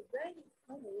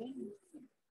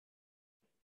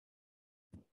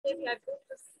 maybe I put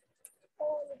this.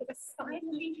 Oh, look at this.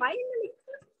 Finally.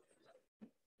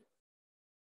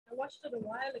 I watched it a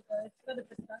while ago. It's got a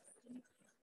bit dusty.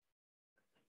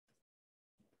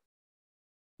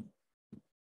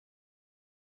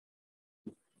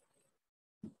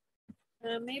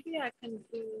 Maybe I can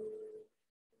do.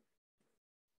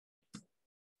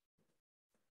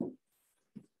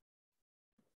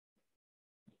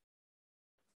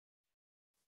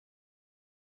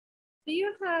 Do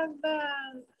you have,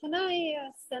 can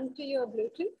I send to you a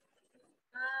Bluetooth?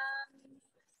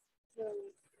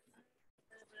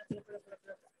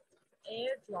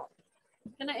 Airdrop.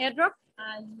 Can I airdrop?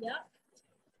 Yeah.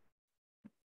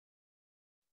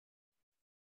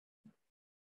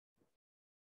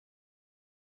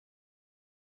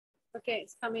 Okay,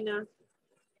 it's coming now.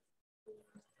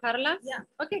 Carla? Yeah.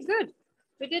 Okay, good.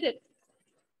 We did it.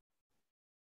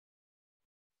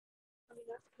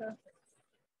 Perfect.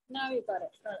 Now you got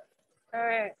it. All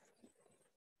right.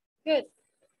 Good.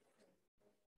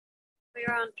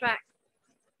 We're on track.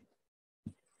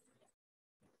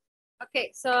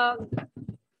 Okay, so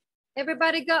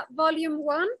everybody got volume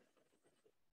 1?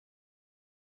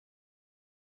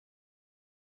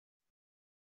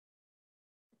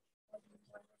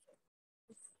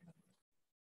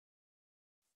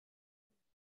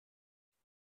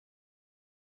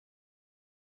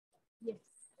 Yes.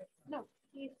 No,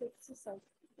 please exercise.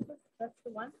 That's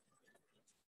the one.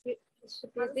 It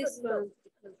should be How does this it look?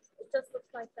 one. It just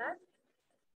looks like that.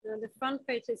 No, the front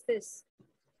page is this.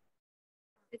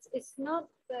 It's not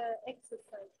the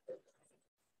exercise bit.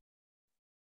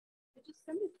 I just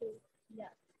send it to you.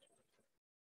 Yeah.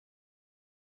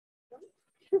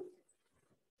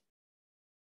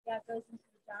 Yeah, it goes into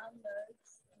the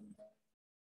downloads. And then,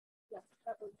 yeah,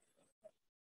 that was.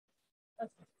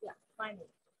 Okay, yeah,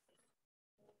 finally.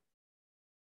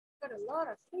 Got a lot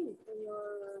of things in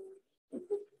your.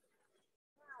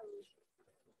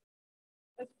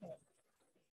 Okay.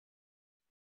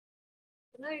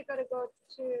 So now you gotta go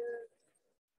to.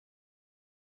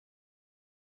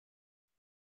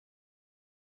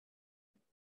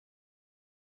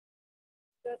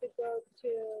 Got to go to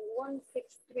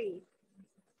 163.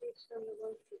 Page number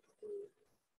 163.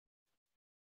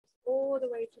 All the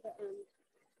way to the end.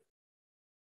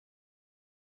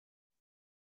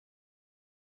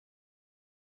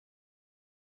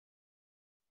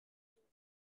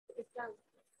 It's done.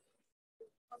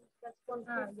 That's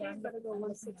 150, yeah, gotta go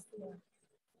 160. Yeah.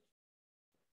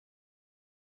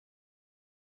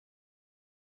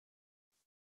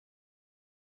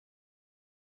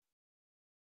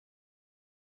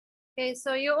 Okay,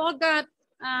 so you all got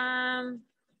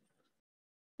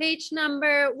page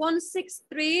number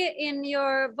 163 in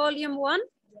your volume 1.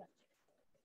 Yeah.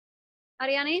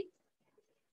 Ariani?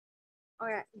 All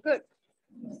right, good.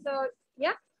 So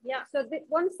yeah, so the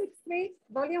 163,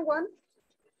 volume 1.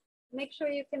 Make sure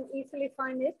you can easily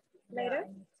find it later. I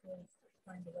need to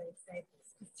find a way to save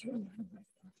this.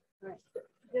 All right,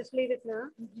 just leave it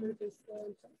now.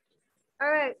 All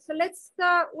right, so let's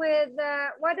start with,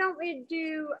 why don't we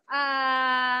do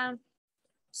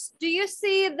you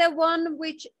see the one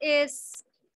which is,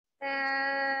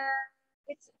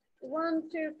 it's 1,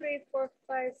 2, 3, 4,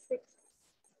 5, 6,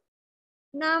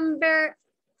 number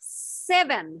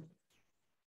 7.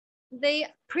 The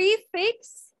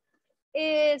prefix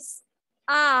is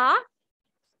a,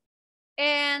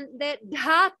 and the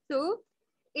dhatu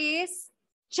is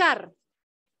char.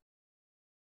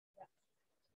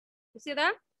 You see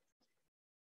that?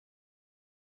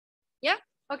 Yeah,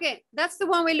 okay, that's the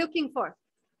one we're looking for.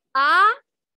 A,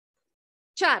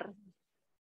 char.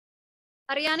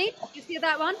 Ariani, you see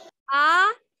that one?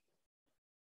 A,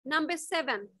 number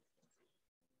 7.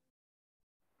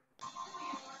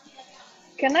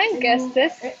 Can I guess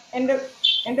this? And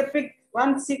the pick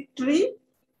 163.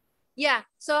 Yeah,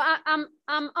 so I'm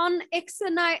on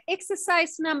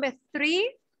exercise number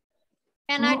 3,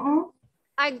 and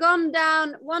I gone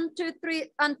down 1, 2,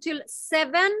 3 until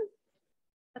 7.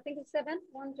 I think it's 7.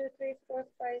 1, 2, 3, 4,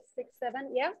 5, 6,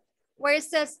 7. Yeah, where it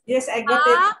says Yes, I got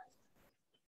it.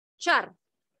 Char.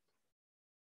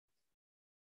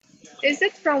 Is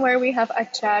it from where we have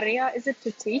acharya? Is it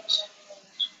to teach?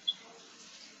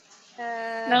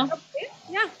 No. Okay.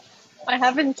 Yeah. I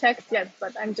haven't checked yet,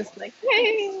 but I'm just like,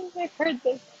 hey, I've heard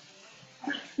this.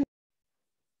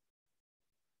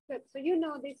 Good. So you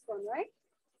know this one, right?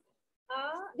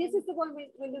 This is the one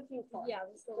we're looking for. Yeah.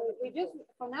 So we just,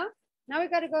 for now we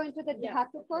got to go into the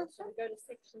dhatu portion. Go to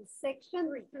Section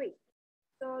 3.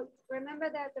 So remember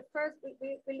that the first,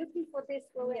 we're looking for this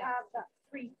where we have the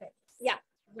prefix. Yeah.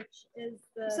 Which is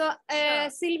the. So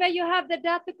Silvia, you have the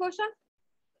dhatu kosha?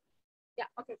 Yeah,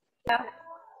 okay. Yeah.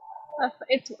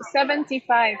 It's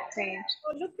 75 page.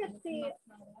 So look at the,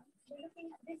 we're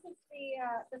looking at, this is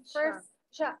the first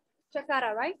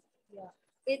chakara, right? Yeah.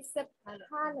 It's the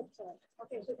palatal.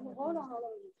 Okay, so hold on.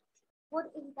 What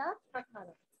is that?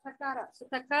 Takara. Takara. So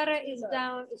takara is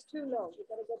down, is too low. You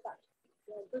gotta go back.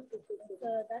 Yeah, good.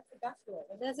 That's a guttural.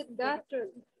 There's a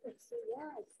guttural.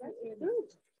 Yeah, exactly. Good.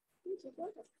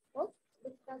 Oh,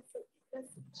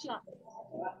 that's cha.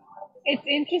 It's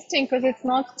interesting because it's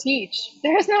not teach.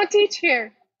 There's no teach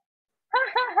here.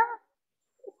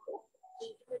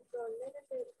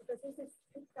 Because this is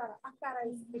akara. Akara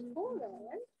is before that,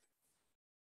 right?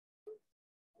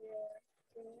 Yeah.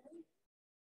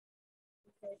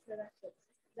 Okay, so that's it.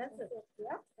 That's it.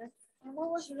 Yeah. And what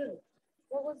was the?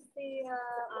 What was the?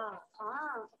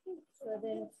 Okay. So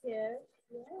then here,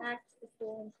 act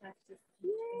before and practice. Yeah.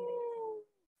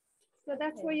 So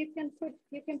that's where you can put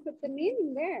the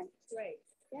meaning there. Great.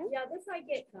 Yeah, this I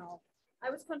get now. I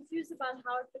was confused about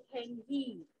how it became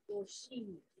he or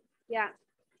she. Yeah,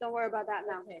 don't worry about that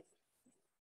now. Okay.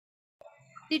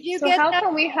 Did you So get how that?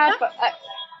 can we have?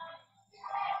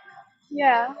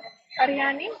 Yeah,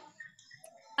 Ariani.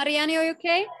 Ariane, are you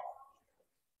okay?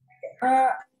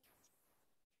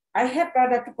 I have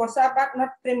the Kosa, but not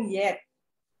print yet.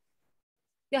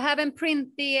 You haven't print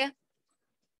the.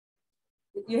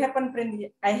 You haven't print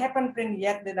yet. I haven't print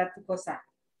yet the Kosa.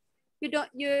 You don't.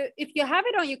 You if you have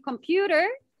it on your computer.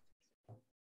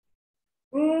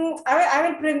 I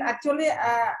will print. Actually,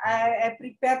 I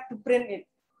prepared to print it.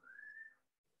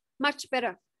 Much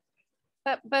better.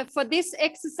 But for this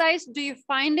exercise, do you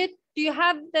find it? Do you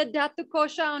have the Dhatu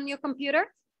Kosha on your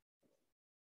computer?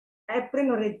 I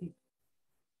print already.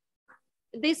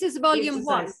 This is volume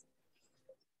 1.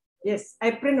 Yes,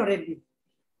 I print already.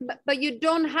 But you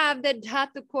don't have the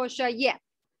Dhatu Kosha yet.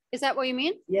 Is that what you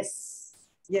mean? Yes.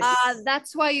 Yes.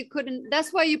 That's why you couldn't.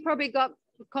 That's why you probably got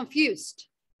confused.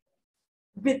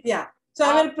 Bit, yeah. So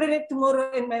I will print it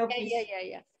tomorrow in my office.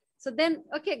 Yeah. So then,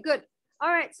 okay, good. All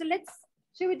right. So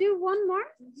shall we do one more?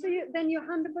 So then you're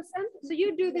 100%. So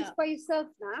you do this by yourself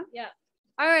now. Yeah.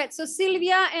 All right. So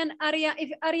Sylvia and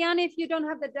Ariane, if you don't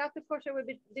have the Dhatu Kosha, it will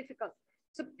be difficult.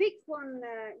 So pick one.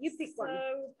 You pick one.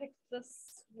 So pick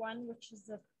this one, which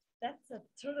is that's a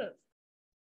tr.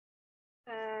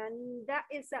 And that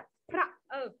is a pra.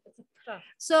 Oh, it's a pra.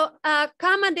 So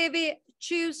Kama Devi,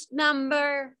 choose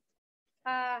number.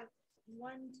 1,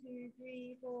 2,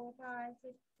 3, 4, 5,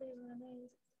 6, 7,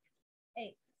 8.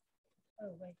 8.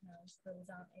 Oh wait, no, it's still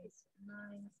down 8,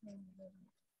 9, 10, 11.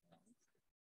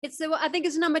 It's the I think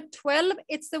it's number 12.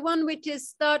 It's the one which is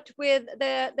start with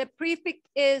the prefix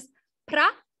is pra,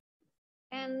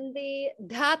 and the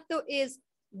dhatu is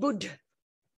bud.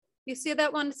 You see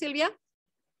that one, Sylvia?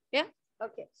 Yeah.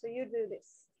 Okay. So you do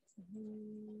this.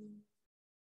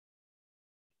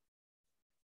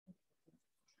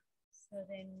 So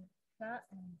then that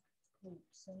and good.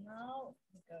 So now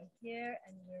we go here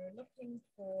and we're looking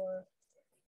for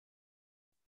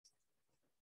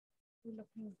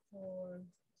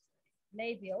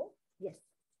labial. Yes.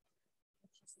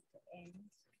 Which is at the end.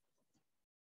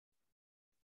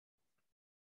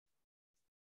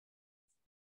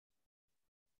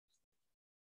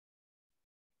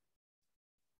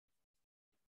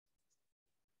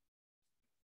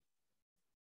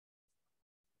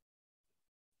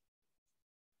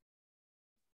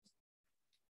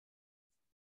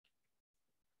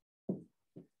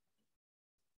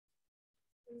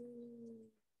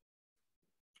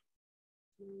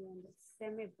 And the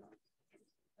semi-broad.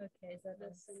 Okay, so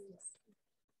that's still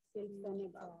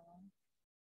semi-broad.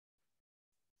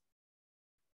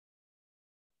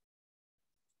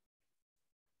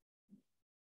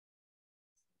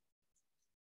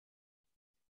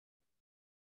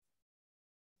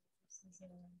 This is a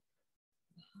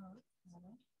heart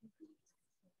color.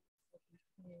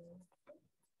 There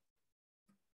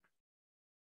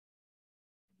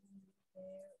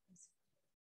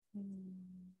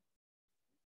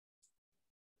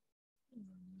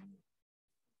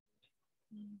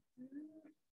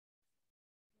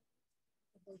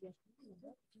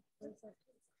is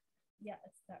yeah,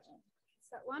 it's that one. Is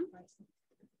that one?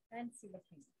 Fancy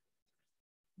looking.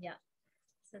 Yeah.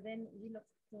 So then we look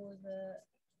for the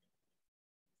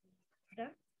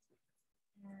product,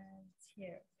 and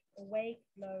here, awake,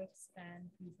 blow, expand,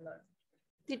 be blown.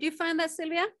 Did you find that,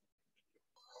 Sylvia?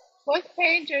 What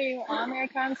page are you on? I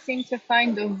can't seem to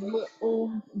find the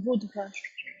woodbrush.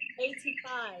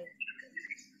 85.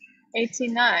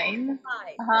 89.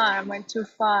 5. I went too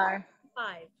far.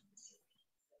 5.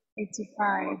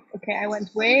 85. Okay, I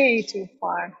went way too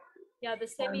far. Yeah, the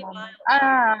semi-mile.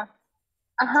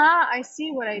 I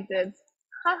see what I did.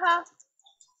 Haha.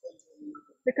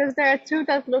 Because there are two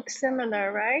that look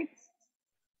similar, right?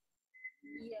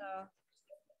 Yeah.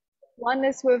 One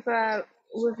is with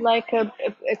like a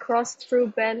crossed through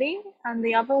belly, and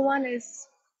the other one is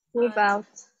without.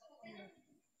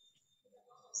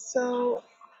 So,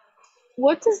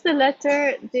 what is the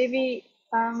letter, Devi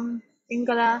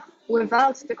Ingala,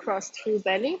 without the crossed through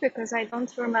belly? Because I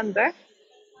don't remember.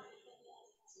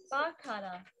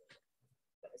 Bakara.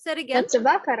 Say it again. That's a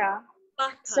bakara.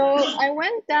 Bakara. So I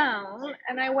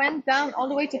went down all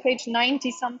the way to page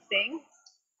 90 something,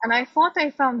 and I thought I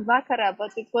found bakara,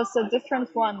 but it was a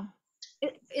different one.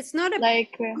 It's not a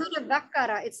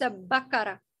bakara. It's a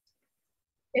bakara.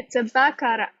 It's a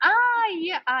bakara.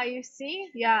 Yeah. You see,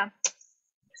 yeah.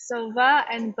 So va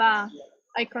and ba,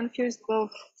 I confused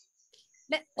both.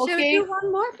 Shall we do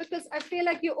one more? Because I feel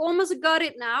like you almost got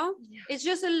it now. Yeah. It's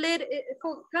just a little.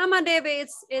 For Kama Devi,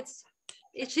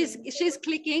 she's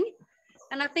clicking.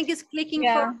 And I think it's clicking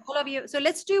Yeah. for all of you. So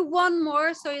let's do one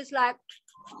more. So it's like,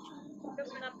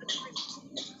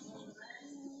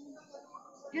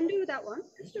 can do that one.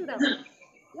 Let's do that one.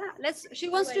 Yeah, she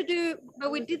wants to do,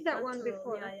 but we did that one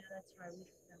before. Yeah, that's right. We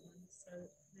did that one. So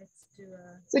let's do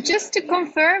a. So just to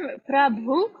confirm,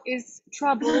 Prabhu is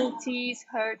trouble, tease,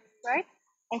 hurt, right?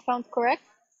 I found correct.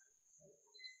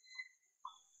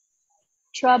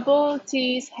 Trouble,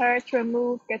 tease, hurt,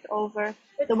 remove, get over.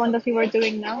 The one that we were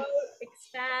doing now.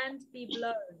 Expand, be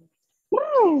blown.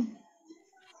 Woo!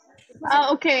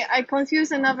 Okay, I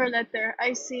confused another letter.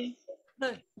 I see.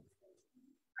 No.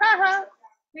 Haha.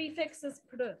 Prefix is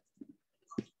pr.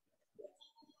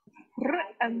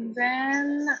 And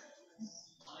then.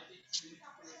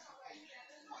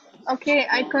 Okay,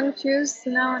 I confused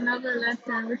now another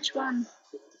letter. Which one?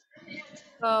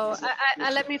 So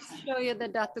let me show you the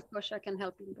Dhatu Kosha. I can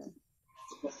help you there.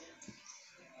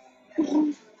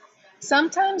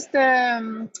 Sometimes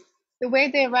the way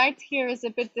they write here is a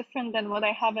bit different than what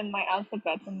I have in my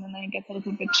alphabet, and then I get a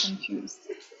little bit confused.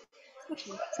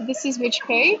 So this is which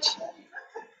page?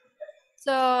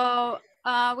 So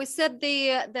we said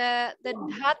the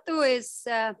Dhatu is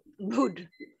Bud,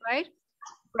 right?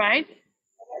 Right.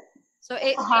 So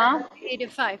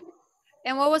 85.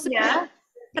 And what was it? Yeah.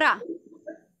 Pra.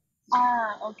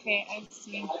 Ah, okay, I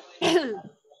see.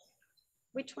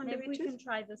 Which one Maybe did we we choose? can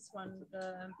try this one.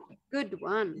 The Good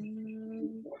one.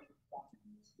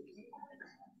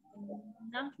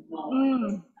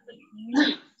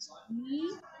 Ni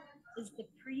is the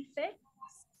prefix.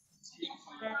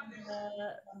 Then the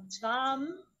vam.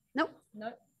 Nope.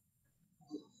 Nope.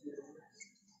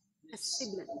 A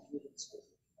sibling.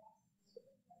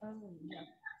 Oh, yeah.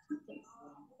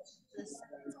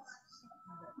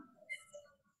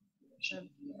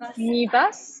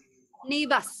 Nivas.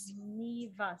 Nivas.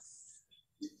 Nivas.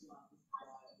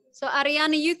 So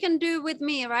Ariane, you can do with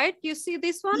me, right? You see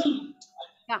this one?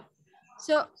 Yeah.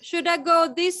 So should I go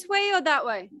this way or that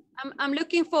way? I'm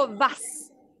looking for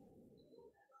vas.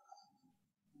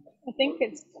 I think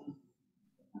it's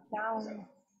down.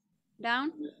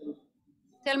 Down?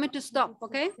 Tell me to stop,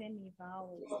 okay?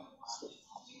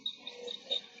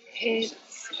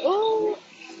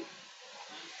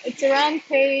 It's around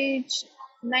page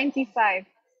 95.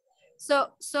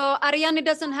 So Ariane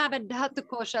doesn't have a Dhatu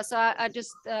Kosha, so I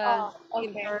just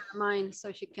give her mine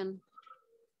so she can.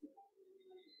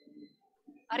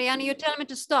 Ariane, you tell me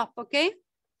to stop, okay?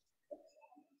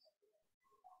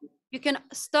 You can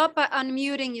stop by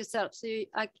unmuting yourself, so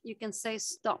you can say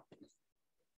stop.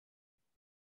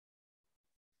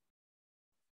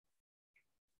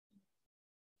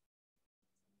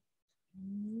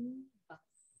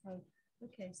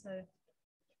 Okay, so.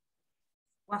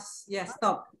 Was, yeah,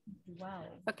 stop. Wow.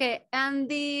 Okay, and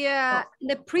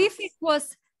the prefix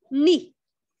was ni.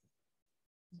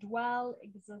 Dwell,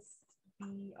 exist,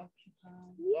 be,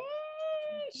 occupy.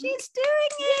 Yay! She's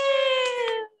doing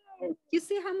it! You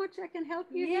see how much I can help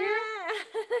you here?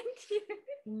 Thank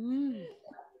you.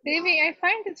 Baby, I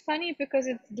find it funny because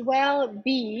it's dwell,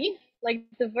 be, like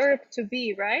the verb to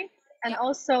be, right? And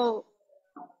also,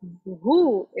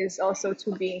 who is also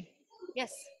to be.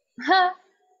 Yes.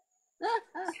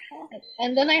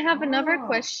 And then I have another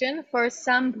question for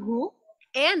Sambhu.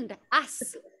 And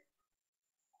us.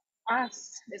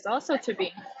 Us is also to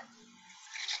be.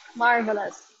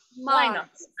 Marvelous. Why not?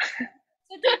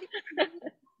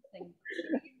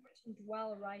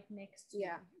 Dwell right next to.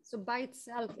 Yeah. So by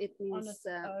itself, it means. On its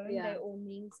own, they all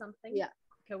mean something. Yeah.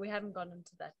 Okay, we haven't gone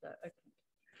into that though. Okay.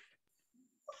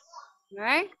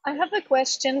 Right. I have a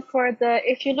question for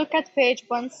if you look at page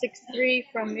 163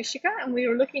 from Mishika, and we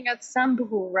were looking at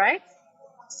Sambhu, right?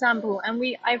 Sambhu, and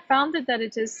I found that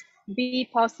it is be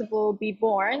possible, be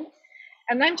born.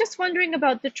 And I'm just wondering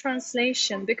about the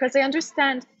translation, because I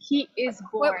understand he is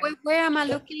born. Where am I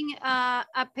looking?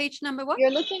 At page number what?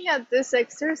 You're looking at this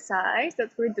exercise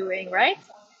that we're doing, right?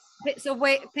 So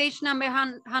wait, page number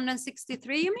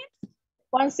 163, you mean?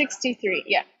 163,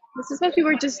 yeah. This is what we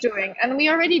were just doing, and we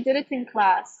already did it in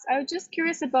class. I was just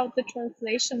curious about the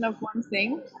translation of one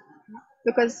thing,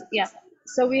 because, yeah.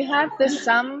 So we have the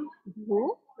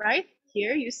Sambhu, right?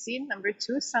 Here you see number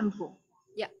 2, Sambhu.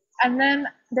 Yeah. And then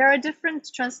there are different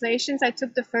translations. I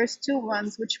took the first two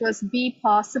ones, which was be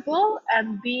possible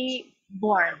and be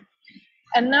born.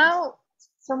 And now,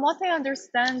 from what I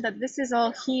understand, that this is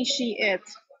all he, she, it,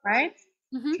 right?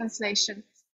 Translation.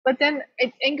 But then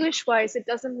English-wise, it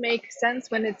doesn't make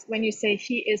sense when you say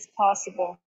he is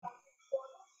possible.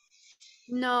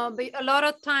 No, but a lot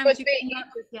of times you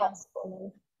cannot.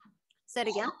 Say it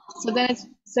again.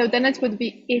 So then it would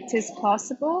be it is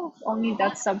possible. Only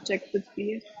that subject would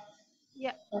be it.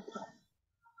 Yeah. Okay.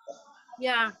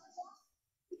 Yeah.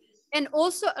 And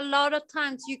also a lot of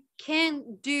times you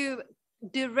can't do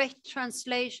direct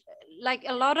translation. Like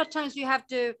a lot of times you have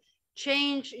to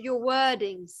change your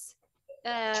wordings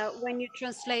when you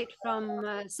translate from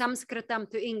Sanskritam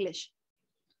to English.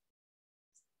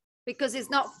 Because it's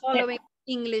not following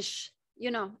English,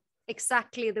 you know,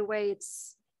 exactly the way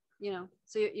it's, you know,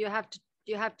 so you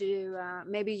have to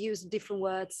maybe use different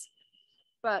words.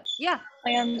 But yeah,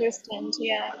 I understand.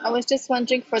 Yeah, I was just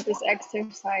wondering for this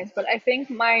exercise, but I think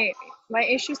my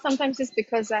issue sometimes is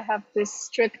because I have this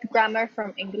strict grammar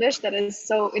from English that is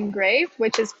so engraved,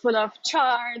 which is full of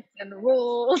charts and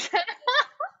rules.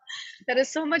 That is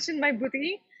so much in my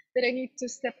body that I need to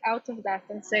step out of that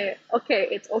and say, okay,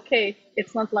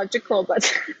 it's not logical, but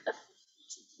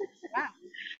yeah.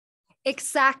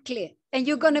 Exactly. And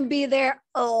you're gonna be there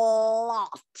a lot.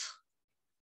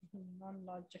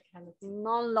 Non-logicality.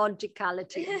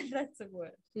 Non-logicality. That's a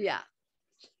word. Yeah.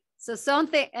 So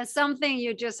something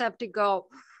you just have to go.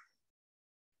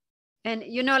 And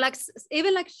you know, like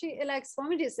even like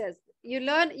Swamiji says,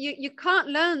 you can't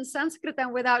learn Sanskrit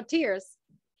without tears,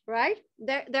 right?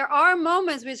 There are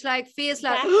moments which like feels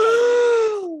like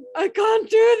I can't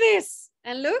do this.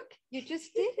 And look, you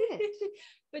just did it.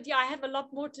 But yeah, I have a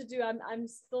lot more to do. I'm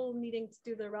still needing to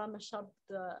do the Rama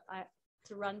Shabda,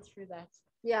 to run through that.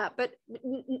 Yeah, but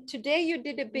today you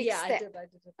did a big step. I did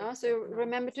a big so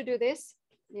remember to do this.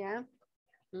 Yeah.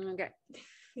 Okay.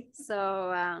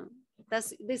 So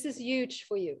this is huge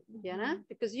for you, Jana,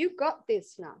 because you got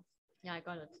this now. Yeah, I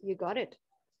got it. You got it,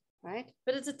 right?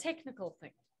 But it's a technical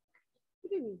thing. What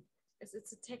do you mean? It's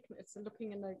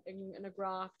looking in a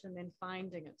graph and then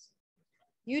finding it.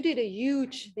 You did a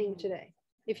huge thing today.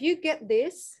 If you get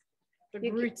this,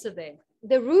 the roots are there.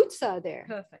 The roots are there.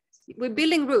 Perfect. We're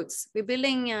building roots. We're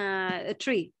building a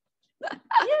tree.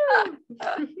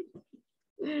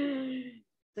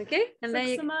 Okay, and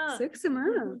then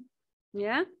Suksama.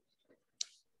 Yeah.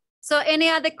 So any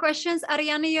other questions,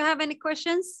 Ariana? You have any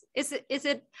questions? Is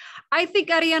it? I think,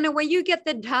 Ariana, when you get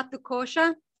the Dhatu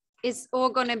Kosha, it's all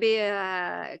gonna be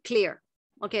clear.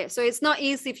 Okay, so it's not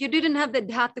easy. If you didn't have the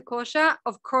Dhatu Kosha,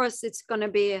 of course it's gonna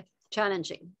be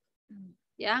challenging.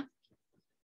 Yeah.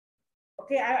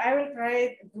 Okay, I will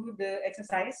try to do the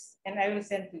exercise and I will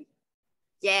send to you.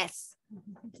 Yes.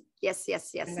 Yes.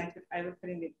 And I will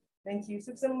print it. Thank you,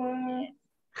 Suksama.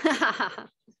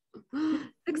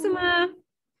 Suksama.